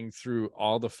forwarding through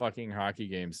all the fucking hockey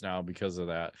games now because of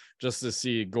that, just to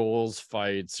see goals,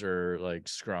 fights, or like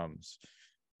scrums.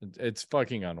 It's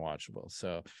fucking unwatchable.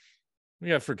 So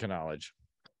yeah, for knowledge.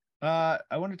 I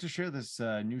wanted to share this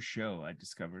new show I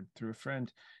discovered through a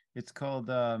friend. It's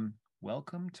called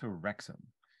Welcome to Wrexham.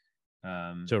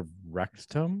 To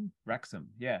Wrexham? Wrexham,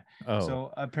 yeah. Oh.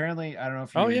 So apparently, I don't know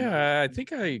if you. Oh yeah, I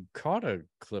think I caught a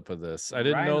clip of this. I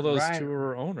didn't know those two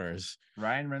were owners.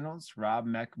 Ryan Reynolds, Rob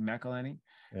McElhenney.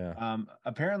 Yeah.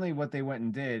 Apparently what they went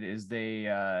and did is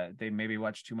they maybe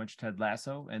watched too much Ted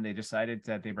Lasso and they decided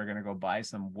that they were going to go buy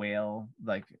some whale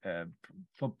like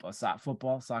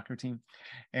football soccer team,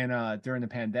 and during the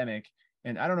pandemic.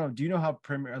 And I don't know, do you know how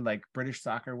British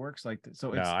soccer works? Like,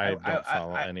 so it's, I don't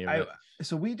follow any of it.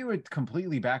 So we do it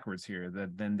completely backwards here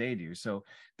than they do. So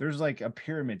there's like a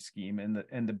pyramid scheme, and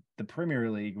the Premier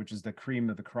League, which is the cream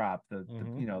of the crop, the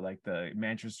you know, like the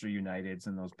Manchester Uniteds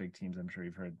and those big teams I'm sure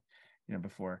you've heard, you know,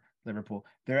 before, Liverpool,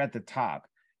 they're at the top.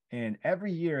 And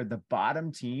every year the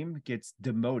bottom team gets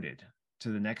demoted to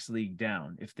the next league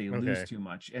down if they lose too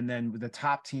much. And then the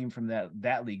top team from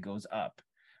that league goes up.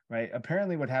 Right.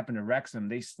 Apparently what happened to Wrexham,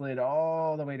 they slid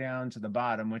all the way down to the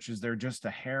bottom, which is they're just a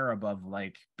hair above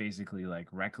like basically like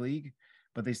rec league,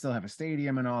 but they still have a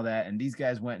stadium and all that. And these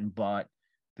guys went and bought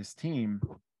this team.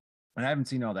 And I haven't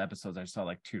seen all the episodes. I saw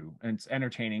like 2, and it's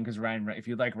entertaining because if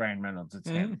you like Ryan Reynolds, it's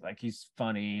him. Like he's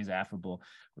funny, he's affable,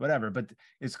 whatever. But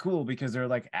it's cool because they're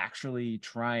like actually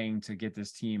trying to get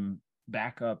this team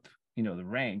back up, you know, the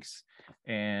ranks.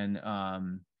 And,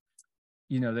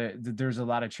 you know, there's a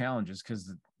lot of challenges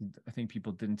because I think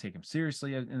people didn't take him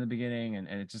seriously in the beginning, and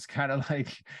it just kind of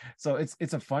like, so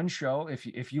it's a fun show.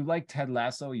 If you like Ted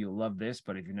Lasso, you'll love this.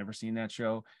 But if you've never seen that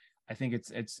show, I think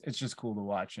it's just cool to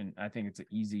watch, and I think it's an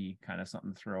easy kind of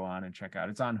something to throw on and check out.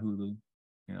 It's on Hulu,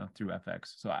 you know, through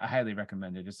FX, so I highly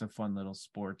recommend it. It's a fun little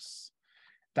sports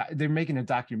they're making a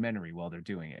documentary while they're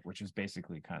doing it, which is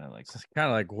basically kind of like It's kind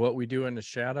of like What We Do in the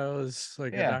Shadows,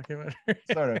 like Yeah. a documentary.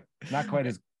 sort of not quite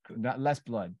as not less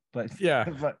blood, but Yeah.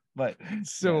 but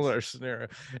Similar yes. scenario.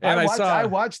 And I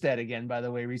watched that again, by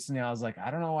the way, recently. I was like,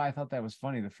 I don't know why I thought that was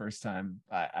funny the first time.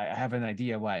 I have an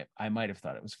idea why I might have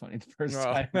thought it was funny the first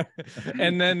Well, time.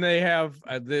 and then they have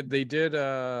they did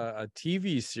a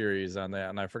TV series on that,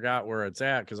 and I forgot where it's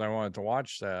at because I wanted to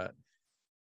watch that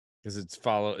because it's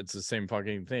the same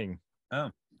fucking thing. I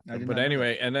did But not know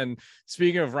anyway, and then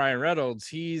speaking of Ryan Reynolds,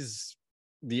 he's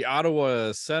the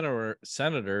Ottawa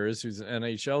Senators, who's an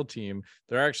NHL team.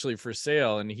 They're actually for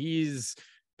sale, and he's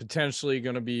potentially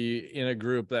going to be in a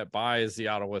group that buys the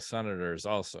Ottawa Senators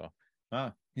also.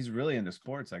 that. He's really into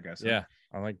sports, I guess. Yeah,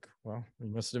 I'm like, well, he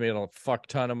must have made a fuck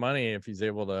ton of money if he's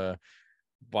able to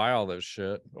buy all this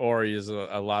shit, or he has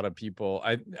a lot of people.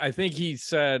 I think he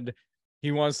said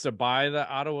he wants to buy the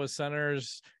Ottawa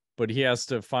Senators, but he has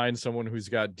to find someone who's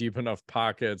got deep enough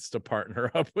pockets to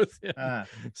partner up with him.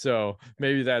 So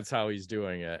maybe that's how he's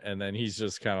doing it. And then he's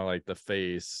just kind of like the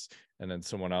face, and then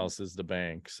someone else is the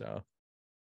bank. So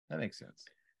that makes sense.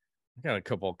 I got a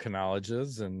couple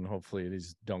knowledges, and hopefully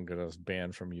these don't get us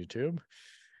banned from YouTube.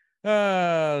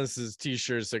 This is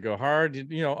t-shirts that go hard.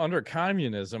 You know, under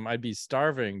communism, I'd be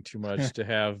starving too much to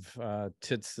have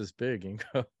tits this big. And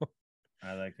go.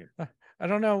 I like it. I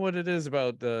don't know what it is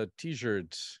about the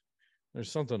t-shirts.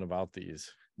 There's something about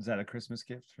these. Is that a Christmas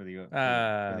gift for the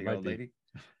old lady?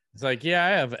 It's like, yeah, I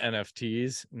have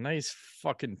NFTs. Nice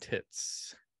fucking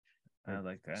tits. I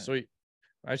like that. Sweet.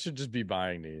 I should just be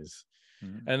buying these.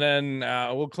 Mhm. And then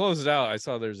we'll close it out. I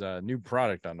saw there's a new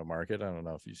product on the market. I don't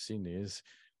know if you've seen these.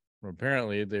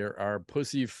 Apparently, there are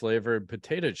pussy flavored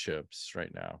potato chips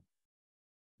right now.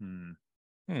 I'm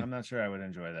not sure I would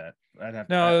enjoy that. I'd have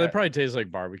No, they probably taste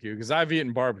like barbecue because I've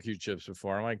eaten barbecue chips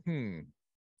before. I'm like,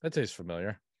 that tastes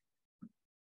familiar.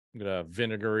 Got a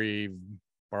vinegary,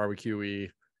 barbecue-y,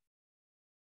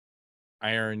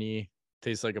 irony,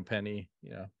 tastes like a penny,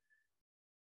 yeah.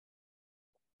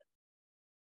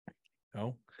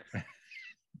 No,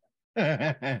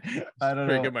 I don't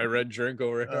know. Get my red drink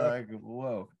over here.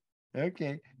 Whoa.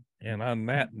 Okay. And on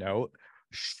that note,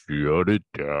 shut it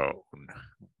down.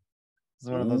 It's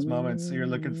one of those moments you're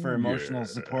looking for emotional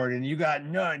support and you got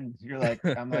none. You're like,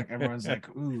 I'm like, everyone's like,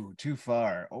 ooh, too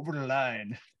far, over the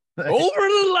line. Over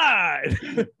the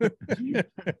line.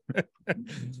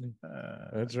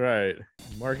 That's right.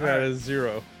 Mark that as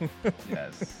 0.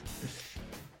 Yes.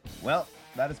 Well,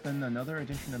 that has been another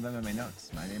edition of MMA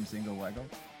Notes. My name's Ingo Weigel.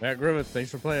 Matt Griffith,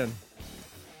 thanks for playing.